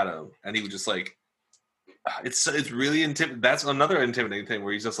kid had them and he was just like, it's really intimidating. That's another intimidating thing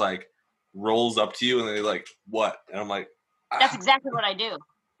where he's just like rolls up to you and they're like, what? And I'm like, That's exactly what I do.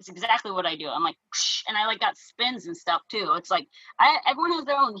 It's exactly what I do. I'm like, psh, and I like got spins and stuff too. It's like everyone has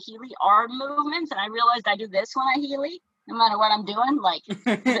their own Heely arm movements, and I realized I do this when I Heely, no matter what I'm doing, like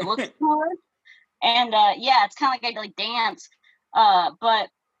it looks cool. And it's kind of like I like dance. But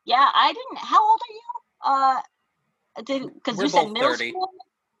yeah, I didn't. How old are you? Because you said middle 30. school.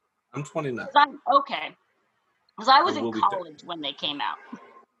 I'm 29. Okay, because I was in college when they came out.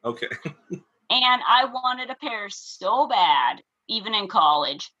 Okay. And I wanted a pair so bad, even in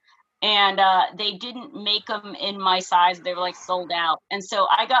college. And they didn't make them in my size. They were like sold out. And so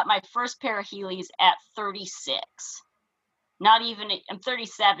I got my first pair of Heelys at 36. Not even, I'm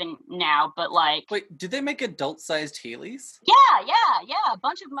 37 now, but like. Wait, did they make adult-sized Heelys? Yeah. A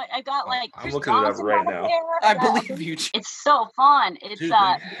bunch of my, I got like. I'm looking it up right now. I believe you. It's so fun. It's Dude,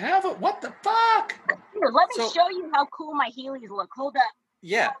 have it. What the fuck? Here, let me show you how cool my Heelys look. Hold up.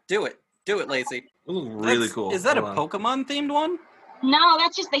 Yeah, do it. Do it, Lacey. It looks really cool. Is that a Pokemon-themed one? No,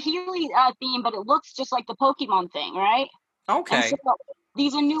 that's just the Heely theme, but it looks just like the Pokemon thing, right? Okay. So,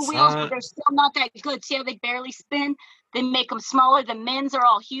 these are new wheels, but they're still not that good. See how they barely spin? They make them smaller. The men's are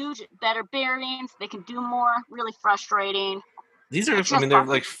all huge, better bearings. They can do more. Really frustrating. These are, I mean, they're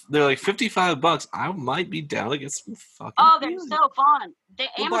like $55. I might be down to get some fucking. Oh, they're so fun.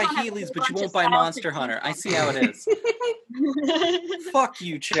 You'll buy Heelys, but you won't buy Monster Hunter. I see how it is. Fuck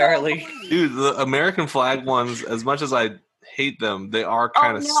you, Charlie. Dude, the American flag ones, as much as I hate them, they are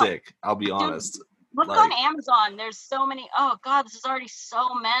kind of sick. I'll be honest. Look on Amazon. There's so many. Oh, God, this is already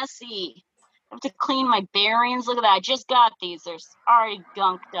so messy. I have to clean my bearings. Look at that. I just got these. They're already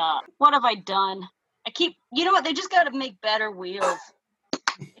gunked up. What have I done? You know what? They just got to make better wheels.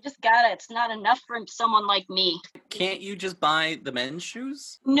 They just got it. It's not enough for someone like me. Can't you just buy the men's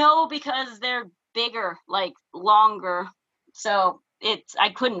shoes? No, because they're bigger, like longer. So I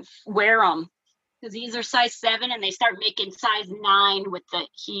couldn't wear them. Because these are size 7 and they start making size 9 with the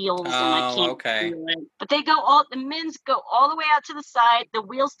heels. And I can't do it. But the men's go all the way out to the side. The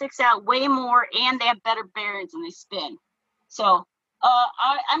wheel sticks out way more and they have better bearings and they spin. So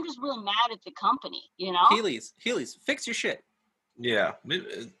I'm just really mad at the company, you know? Heelys, fix your shit. Yeah.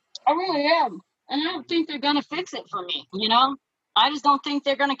 I really am. And I don't think they're going to fix it for me, you know? I just don't think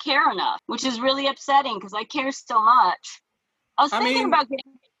they're going to care enough, which is really upsetting because I care so much. I was thinking about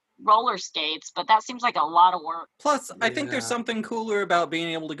getting roller skates, but that seems like a lot of work. Plus, I think there's something cooler about being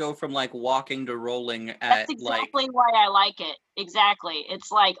able to go from like walking to rolling at That's exactly why I like it. Exactly.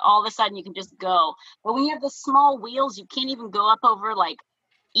 It's like all of a sudden you can just go. But when you have the small wheels, you can't even go up over like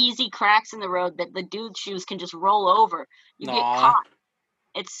easy cracks in the road that the dude's shoes can just roll over. You get caught.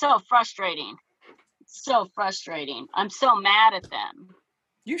 It's so frustrating. It's so frustrating. I'm so mad at them.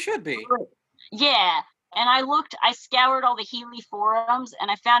 You should be. Yeah. And I scoured all the Heely forums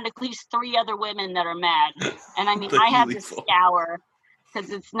and I found at least 3 other women that are mad. And I mean, I had to scour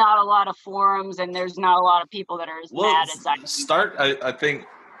because it's not a lot of forums and there's not a lot of people that are as mad as I am. I think,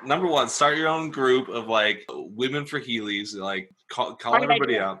 number one, start your own group of like women for Heelys, like call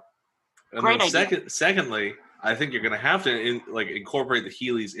everybody out. And Great then secondly, I think you're going to have to incorporate the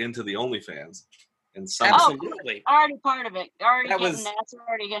Heelys into the OnlyFans. And absolutely. Already part of it. That's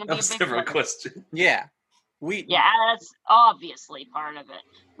already going to be a big different question. Yeah. Yeah, that's obviously part of it.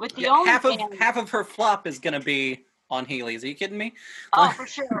 With the half of her flop is gonna be on Heelys. Are you kidding me? Oh, for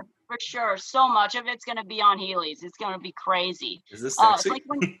sure. So much of it's gonna be on Heelys. It's gonna be crazy. Is this sexy? It's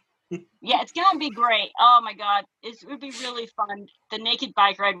like yeah, it's gonna be great. Oh my god, it would be really fun. The naked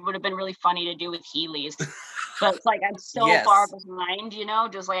bike ride would have been really funny to do with Heelys, but it's like I'm so far behind,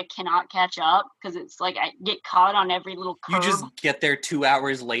 just like I cannot catch up because it's like I get caught on every little curve. You just get there 2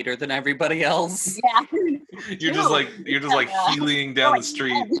 hours later than everybody else. Yeah, you're just like heeling down the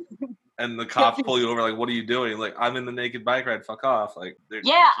street. And the cops pull you over, like, what are you doing? Like, I'm in the naked bike ride, fuck off. Like,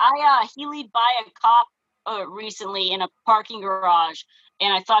 I heeled by a cop recently in a parking garage,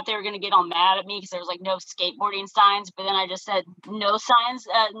 and I thought they were going to get all mad at me because there was like no skateboarding signs, but then I just said no signs,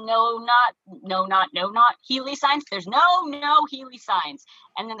 no not Heely signs. There's no Heely signs.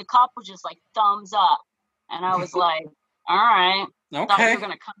 And then the cop was just like thumbs up. And I was like, all right. Okay. Thought you were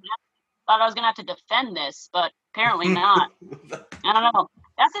going to come out. Thought I was going to have to defend this, but apparently not. I don't know.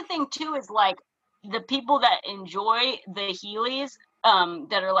 That's the thing too, is like the people that enjoy the Heelys,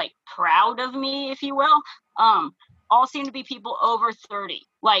 that are like proud of me, if you will, all seem to be people over 30.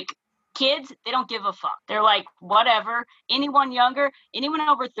 Like kids, they don't give a fuck. They're like, whatever. Anyone younger, anyone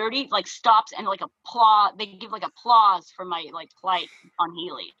over 30, like stops and like applaud. They give like applause for my like plight on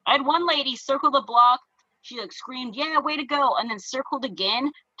Heely. I had one lady circle the block. She like screamed, yeah, way to go. And then circled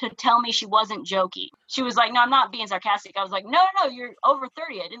again to tell me she wasn't joking. She was like, no, I'm not being sarcastic. I was like, no, you're over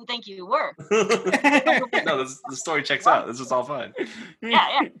 30. I didn't think you were. No, the story checks out. This is all fine.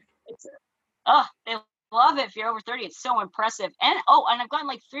 Yeah. They love it if you're over 30. It's so impressive. And I've gotten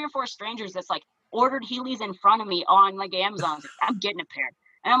like 3 or 4 strangers that's like ordered Heelys in front of me on like Amazon. Like, I'm getting a pair.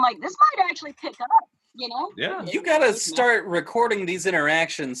 And I'm like, this might actually pick up. Yeah. You gotta start recording these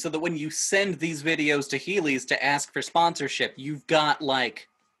interactions so that when you send these videos to Heelys to ask for sponsorship, you've got like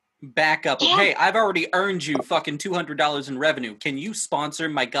backup of, hey, I've already earned you fucking $200 in revenue. Can you sponsor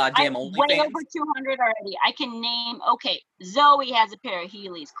my goddamn OnlyFans? Way over 200 already. I can name, Zoe has a pair of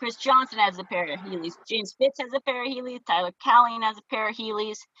Heelys. Chris Johnson has a pair of Heelys. James Fitz has a pair of Heelys. Tyler Callian has a pair of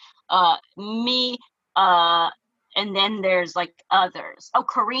Heelys. Me, and then there's like others. Oh,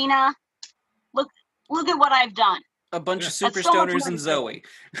 Karina. Look at what I've done. A bunch of super stoners and Zoe.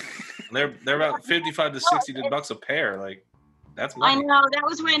 They're about $55 to $60 a pair. Like, that's money. I know. That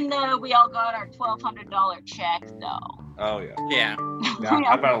was when we all got our $1,200 check, though. Oh yeah. Yeah.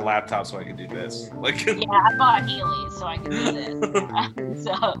 I bought a laptop so I could do this. Like. Yeah, I bought Heelys so I could do this.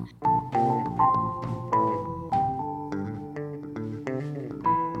 So.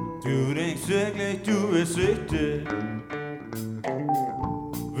 Du denkst wirklich, du bist wichtig.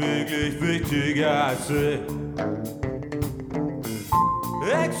 Wirklich wichtiger als ich.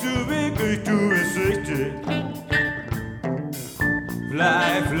 Denkst du wirklich, du bist wichtig?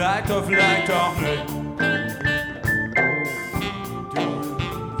 Vielleicht auch nicht.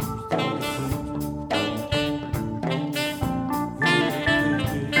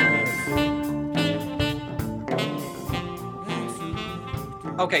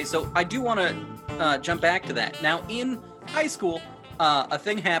 Okay, so I do want to jump back to that. Now, in high school, a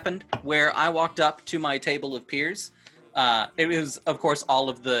thing happened where I walked up to my table of peers. It was, of course, all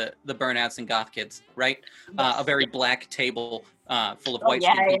of the burnouts and goth kids, right? A very black table full of white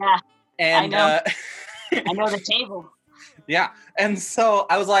people. Yeah. And I know the table. Yeah. And so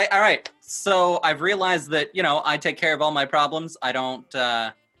I was like, all right, so I've realized that, I take care of all my problems. I don't,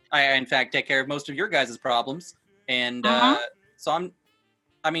 I in fact take care of most of your guys' problems. And so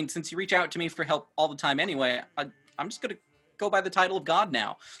since you reach out to me for help all the time anyway, I'm just going to go by the title of God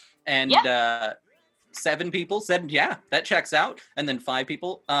now. And 7 people said, yeah, that checks out. And then 5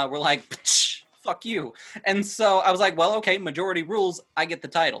 people were like, fuck you. And so I was like, well, okay, majority rules, I get the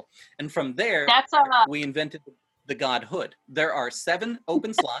title. And from there, we invented the Godhood. There are 7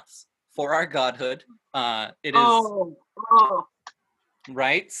 open slots for our Godhood. It is...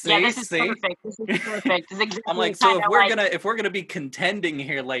 Right? See? Yeah, this is perfect. This is perfect. This is exactly I'm like, so if we're gonna be contending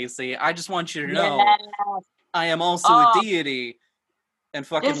here, Lacey, I just want you to know I am also a deity. And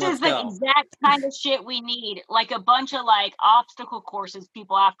fucking this is the exact kind of shit we need. Like a bunch of like obstacle courses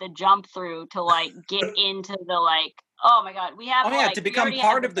people have to jump through to like get into the like. Oh my god, we have. To become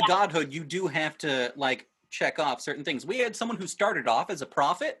part of the Godhood, you do have to like check off certain things. We had someone who started off as a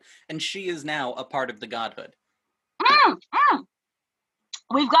prophet, and she is now a part of the Godhood.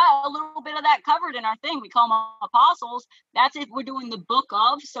 We've got a little bit of that covered in our thing. We call them apostles. That's if we're doing the book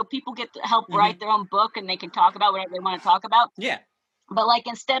of, so people get to help write their own book and they can talk about whatever they want to talk about. Yeah. But like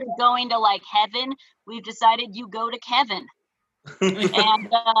instead of going to like heaven, we've decided you go to Kevin. And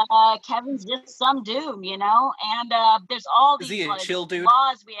Kevin's just some dude, And there's all these chill dude?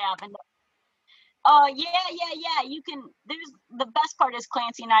 laws we have. And Yeah. You can. There's the best part is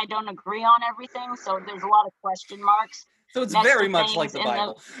Clancy and I don't agree on everything, so there's a lot of question marks So it's next very to much like things the in the.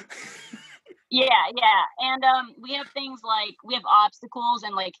 Bible. Yeah, and we have things like we have obstacles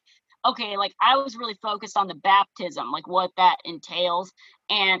and like okay, like I was really focused on the baptism, like what that entails,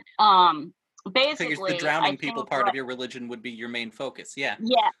 and Figures the basically I drowning think people part of your religion would be your main focus. Yeah.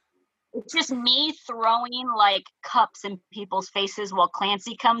 yeah, it's just me throwing like cups in people's faces while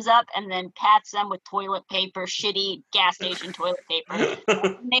Clancy comes up and then pats them with toilet paper, shitty gas station toilet paper.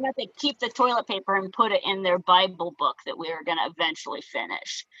 And they have to keep the toilet paper and put it in their Bible book that we are going to eventually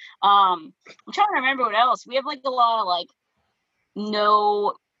finish. I'm trying to remember what else. We have like a lot of like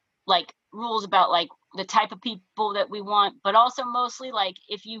no like rules about like the type of people that we want, but also mostly like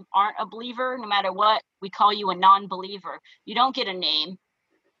if you aren't a believer, no matter what, we call you a non-believer. You don't get a name.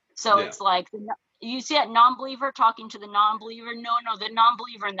 So Yeah. it's like you see that non-believer talking to the non-believer. No, the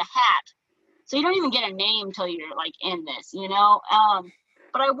non-believer in the hat. So you don't even get a name till you're like in this, you know.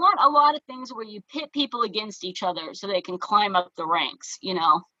 But I want a lot of things where you pit people against each other so they can climb up the ranks, you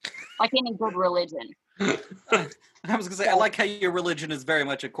know, like any good religion. I was gonna say, I like how your religion is very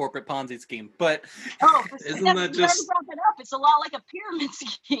much a corporate Ponzi scheme, but Isn't that just? Wrap it up. It's a lot like a pyramid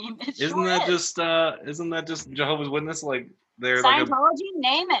scheme. Isn't that just Jehovah's Witness? Like they're Scientology, like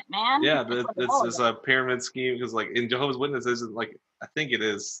name it, man. yeah, It's like it's just a pyramid scheme because like in Jehovah's Witness, isn't like I think it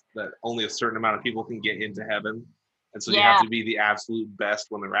is that only a certain amount of people can get into heaven, and so you have to be the absolute best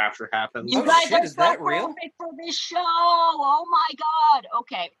when the rapture happens. You Oh, guys shit, are is so that real? perfect for this show. Oh my god.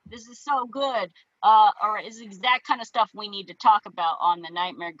 Okay, this is so good. All right, this is the exact kind of stuff we need to talk about on the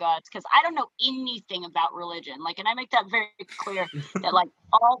Nightmare Gods because I don't know anything about religion. Like, and I make that very clear that like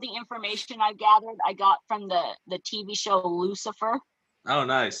all the information I gathered, I got from the TV show Lucifer. Oh,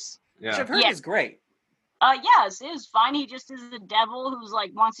 nice. which Yeah. I've heard is great. Yes, it is fine. He just is the devil who's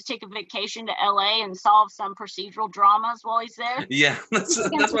like wants to take a vacation to LA and solve some procedural dramas while he's there. Yeah, that's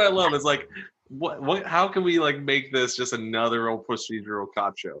what I love. It's like, what? How can we like make this just another old procedural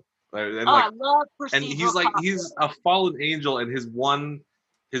cop show? And I love procedural. and he's like cop he's a fallen angel, and his one,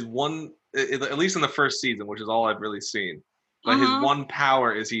 at least in the first season, which is all I've really seen, but his one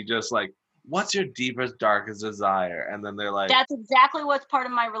power is he just like, what's your deepest, darkest desire? And then they're like, that's exactly what's part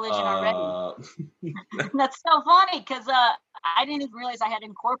of my religion already. That's so funny because I didn't even realize I had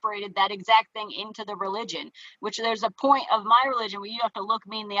incorporated that exact thing into the religion, which there's a point of my religion where you have to look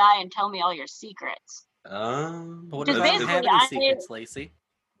me in the eye and tell me all your secrets. But what Just about basically, having secrets, Lacey?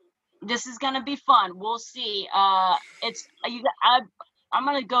 This is gonna be fun. We'll see. I'm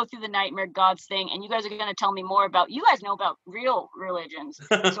gonna go through the Nightmare Gods thing, and you guys are gonna tell me more about. You guys know about real religions,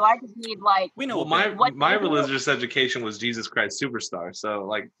 so I just need like. We know my religious education was Jesus Christ Superstar, so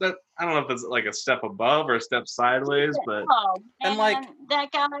like that. I don't know if it's like a step above or a step sideways, but and like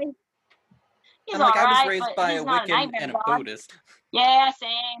that guy. He's and like all I was right, raised but by he's a not Wiccan and a god. Buddhist. Yeah,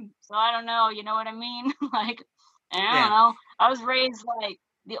 same. So I don't know. You know what I mean? Like, I don't know. I was raised like.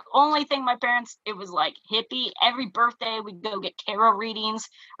 The only thing my parents, it was like hippie. Every birthday we'd go get tarot readings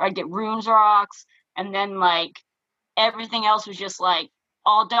or I'd get runes rocks. And then like everything else was just like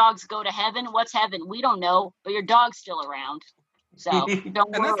all dogs go to heaven. What's heaven? We don't know, but your dog's still around. So don't And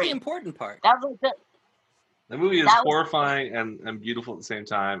worry. that's the important part. That was the movie is horrifying and beautiful at the same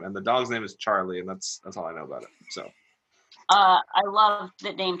time. And the dog's name is Charlie, and that's all I know about it. So I love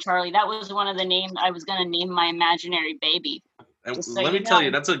the name Charlie. That was one of the names I was gonna name my imaginary baby. And so let me tell you,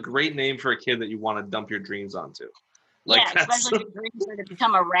 that's a great name for a kid that you want to dump your dreams onto. Like, yeah, especially if your dreams are to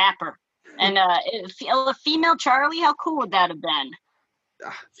become a rapper. And a female Charlie, how cool would that have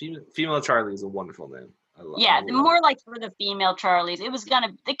been? Female Charlie is a wonderful name. More like for the female Charlies.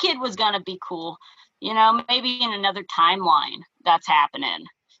 The kid was gonna be cool. You know, maybe in another timeline that's happening.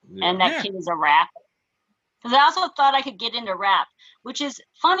 Yeah. And that kid is a rapper. Because I also thought I could get into rap, which is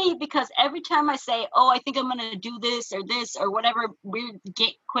funny because every time I say, oh, I think I'm going to do this or whatever weird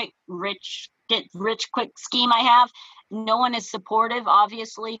get rich quick scheme I have, no one is supportive,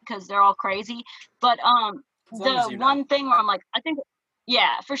 obviously, because they're all crazy. But the one thing where I'm like, I think,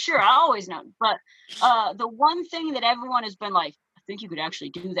 yeah, for sure, I always know. But the one thing that everyone has been like, I think you could actually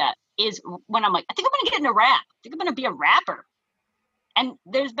do that is when I'm like, I think I'm going to get into rap. I think I'm going to be a rapper. And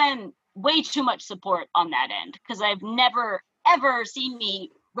there's been way too much support on that end because I've never ever seen me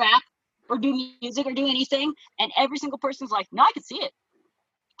rap or do music or do anything, and every single person's like, no, I can see it.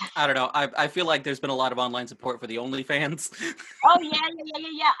 I don't know. I feel like there's been a lot of online support for the OnlyFans. Oh yeah.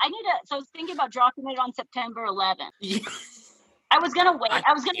 So I was thinking about dropping it on September 11th. Yeah. I was gonna wait.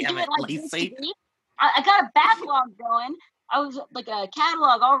 I was gonna do it like this week. I got a backlog going. I was like a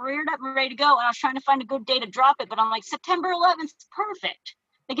catalog all reared up and ready to go, and I was trying to find a good day to drop it, but I'm like, September 11th is perfect.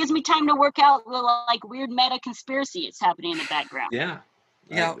 It gives me time to work out the like weird meta conspiracies happening in the background. Yeah.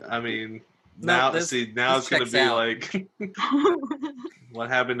 Yeah. I mean, No, now this it's going to checks be out. like what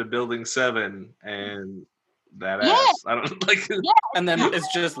happened to Building 7 and that Yeah. ass. I don't like. Yeah. And then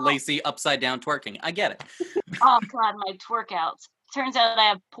it's just Lacey upside down twerking. I get it. Oh God, my twerk outs. Turns out I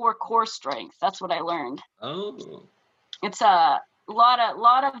have poor core strength. That's what I learned. Oh. It's a lot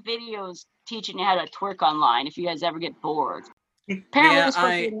of videos teaching you how to twerk online. If you guys ever get bored, apparently Yeah, you're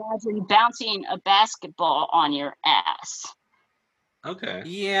supposed to imagine bouncing a basketball on your ass. Okay.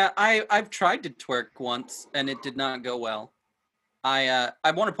 Yeah, I've tried to twerk once and it did not go well. I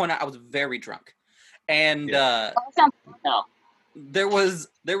want to point out I was very drunk, and That sounds fun, though. there was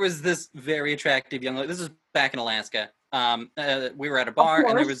this very attractive young lady. This is back in Alaska. We were at a bar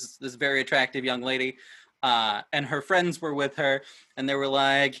and there was this very attractive young lady, and her friends were with her, and they were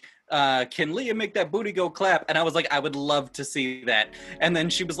like, can Leah make that booty go clap? And I was like, I would love to see that. And then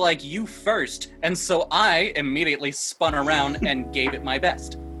she was like, you first. And so I immediately spun around and gave it my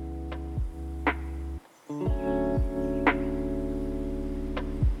best.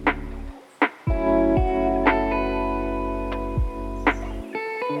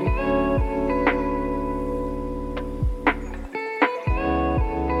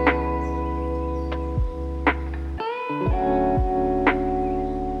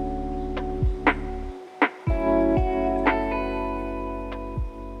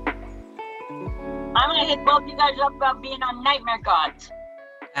 I'm gonna hit both you guys up about being on Nightmare Gods.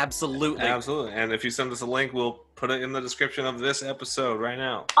 Absolutely. Absolutely. And if you send us a link, we'll put it in the description of this episode right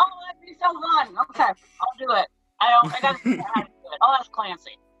now. Oh, that'd be so fun. Okay, I'll do it. I gotta figure out how to do it. I'll ask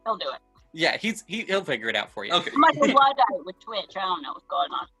Clancy. He'll do it. Yeah, he'll figure it out for you. Okay. I might go live diet with Twitch. I don't know what's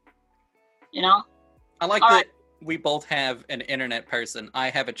going on. You know? I like All that right. we both have an internet person. I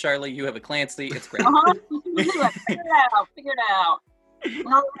have a Charlie, you have a Clancy. It's great. Uh-huh. You can do it. Figure it out.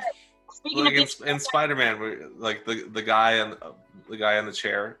 All right. Speaking Like of in Spider-Man, where, like the guy in the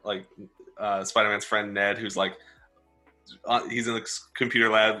chair, like Spider-Man's friend Ned, who's like he's in the computer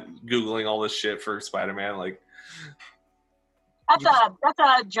lab googling all this shit for Spider-Man. Like that's a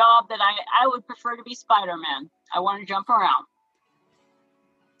job that I would prefer to be Spider-Man. I want to jump around.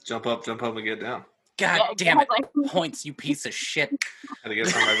 jump up, and get down. God Yeah, damn it. exactly. Points, you piece of shit. Had to get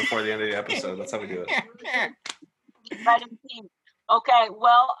some right before the end of the episode. That's how we do it. Vitamin C. Okay,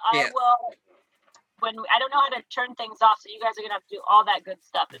 well, I Yeah. will. I don't know how to turn things off, so you guys are gonna have to do all that good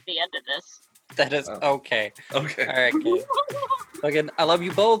stuff at the end of this. That is okay. Okay. All right, kid. Again, I love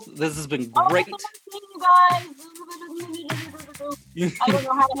you both. This has been Oh, great. it's nice meeting you guys. I don't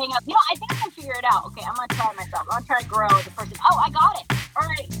know how to hang up. You know, I think I can figure it out. Okay, I'm gonna try myself. I'm gonna try to grow as a person. Oh, I got it. All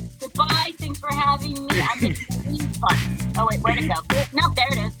right. Goodbye. Thanks for having me. I'm making it fun. Oh wait, where'd it go? No, there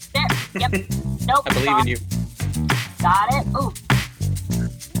it is. There. Yep. Nope. I believe in you. Got it. Ooh.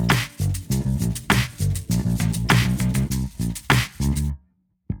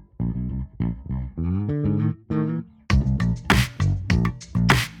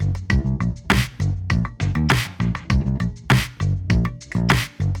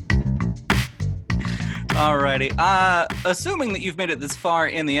 Alrighty. Assuming that you've made it this far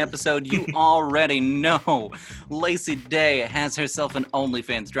in the episode, you already know Lacey Day has herself an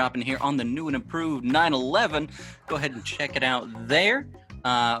OnlyFans dropping here on the new and improved 9/11. Go ahead and check it out there.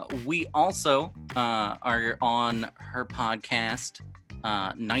 We also are on her podcast,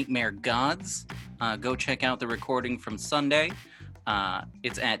 Nightmare Gods. Go check out the recording from Sunday.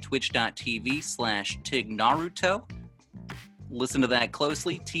 It's at twitch.tv/TigNaruto. Listen to that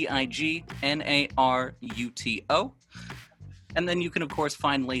closely, TIGNARUTO. And then you can, of course,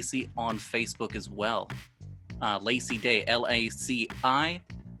 find Lacey on Facebook as well. Lacey Day, LACIDAY.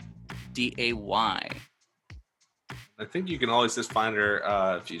 I think you can always just find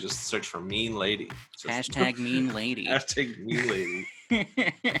her if you just search for Mean Lady. Just Hashtag mean lady. hashtag Mean Lady.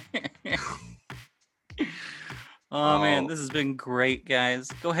 Oh man, this has been great, guys.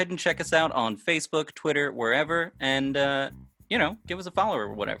 Go ahead and check us out on Facebook, Twitter, wherever, and give us a follow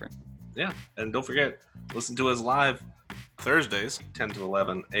or whatever. Yeah, and don't forget, listen to us live Thursdays, 10 to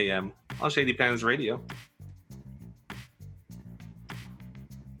 11 a.m. on Shady Pans Radio.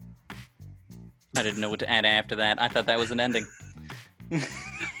 I didn't know what to add after that. I thought that was an ending.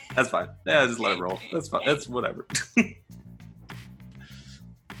 That's fine. Yeah, just let it roll. That's fine. That's whatever.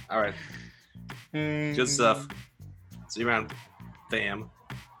 All right. Good stuff. See you around, fam,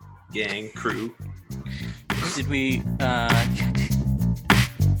 gang, crew. Did we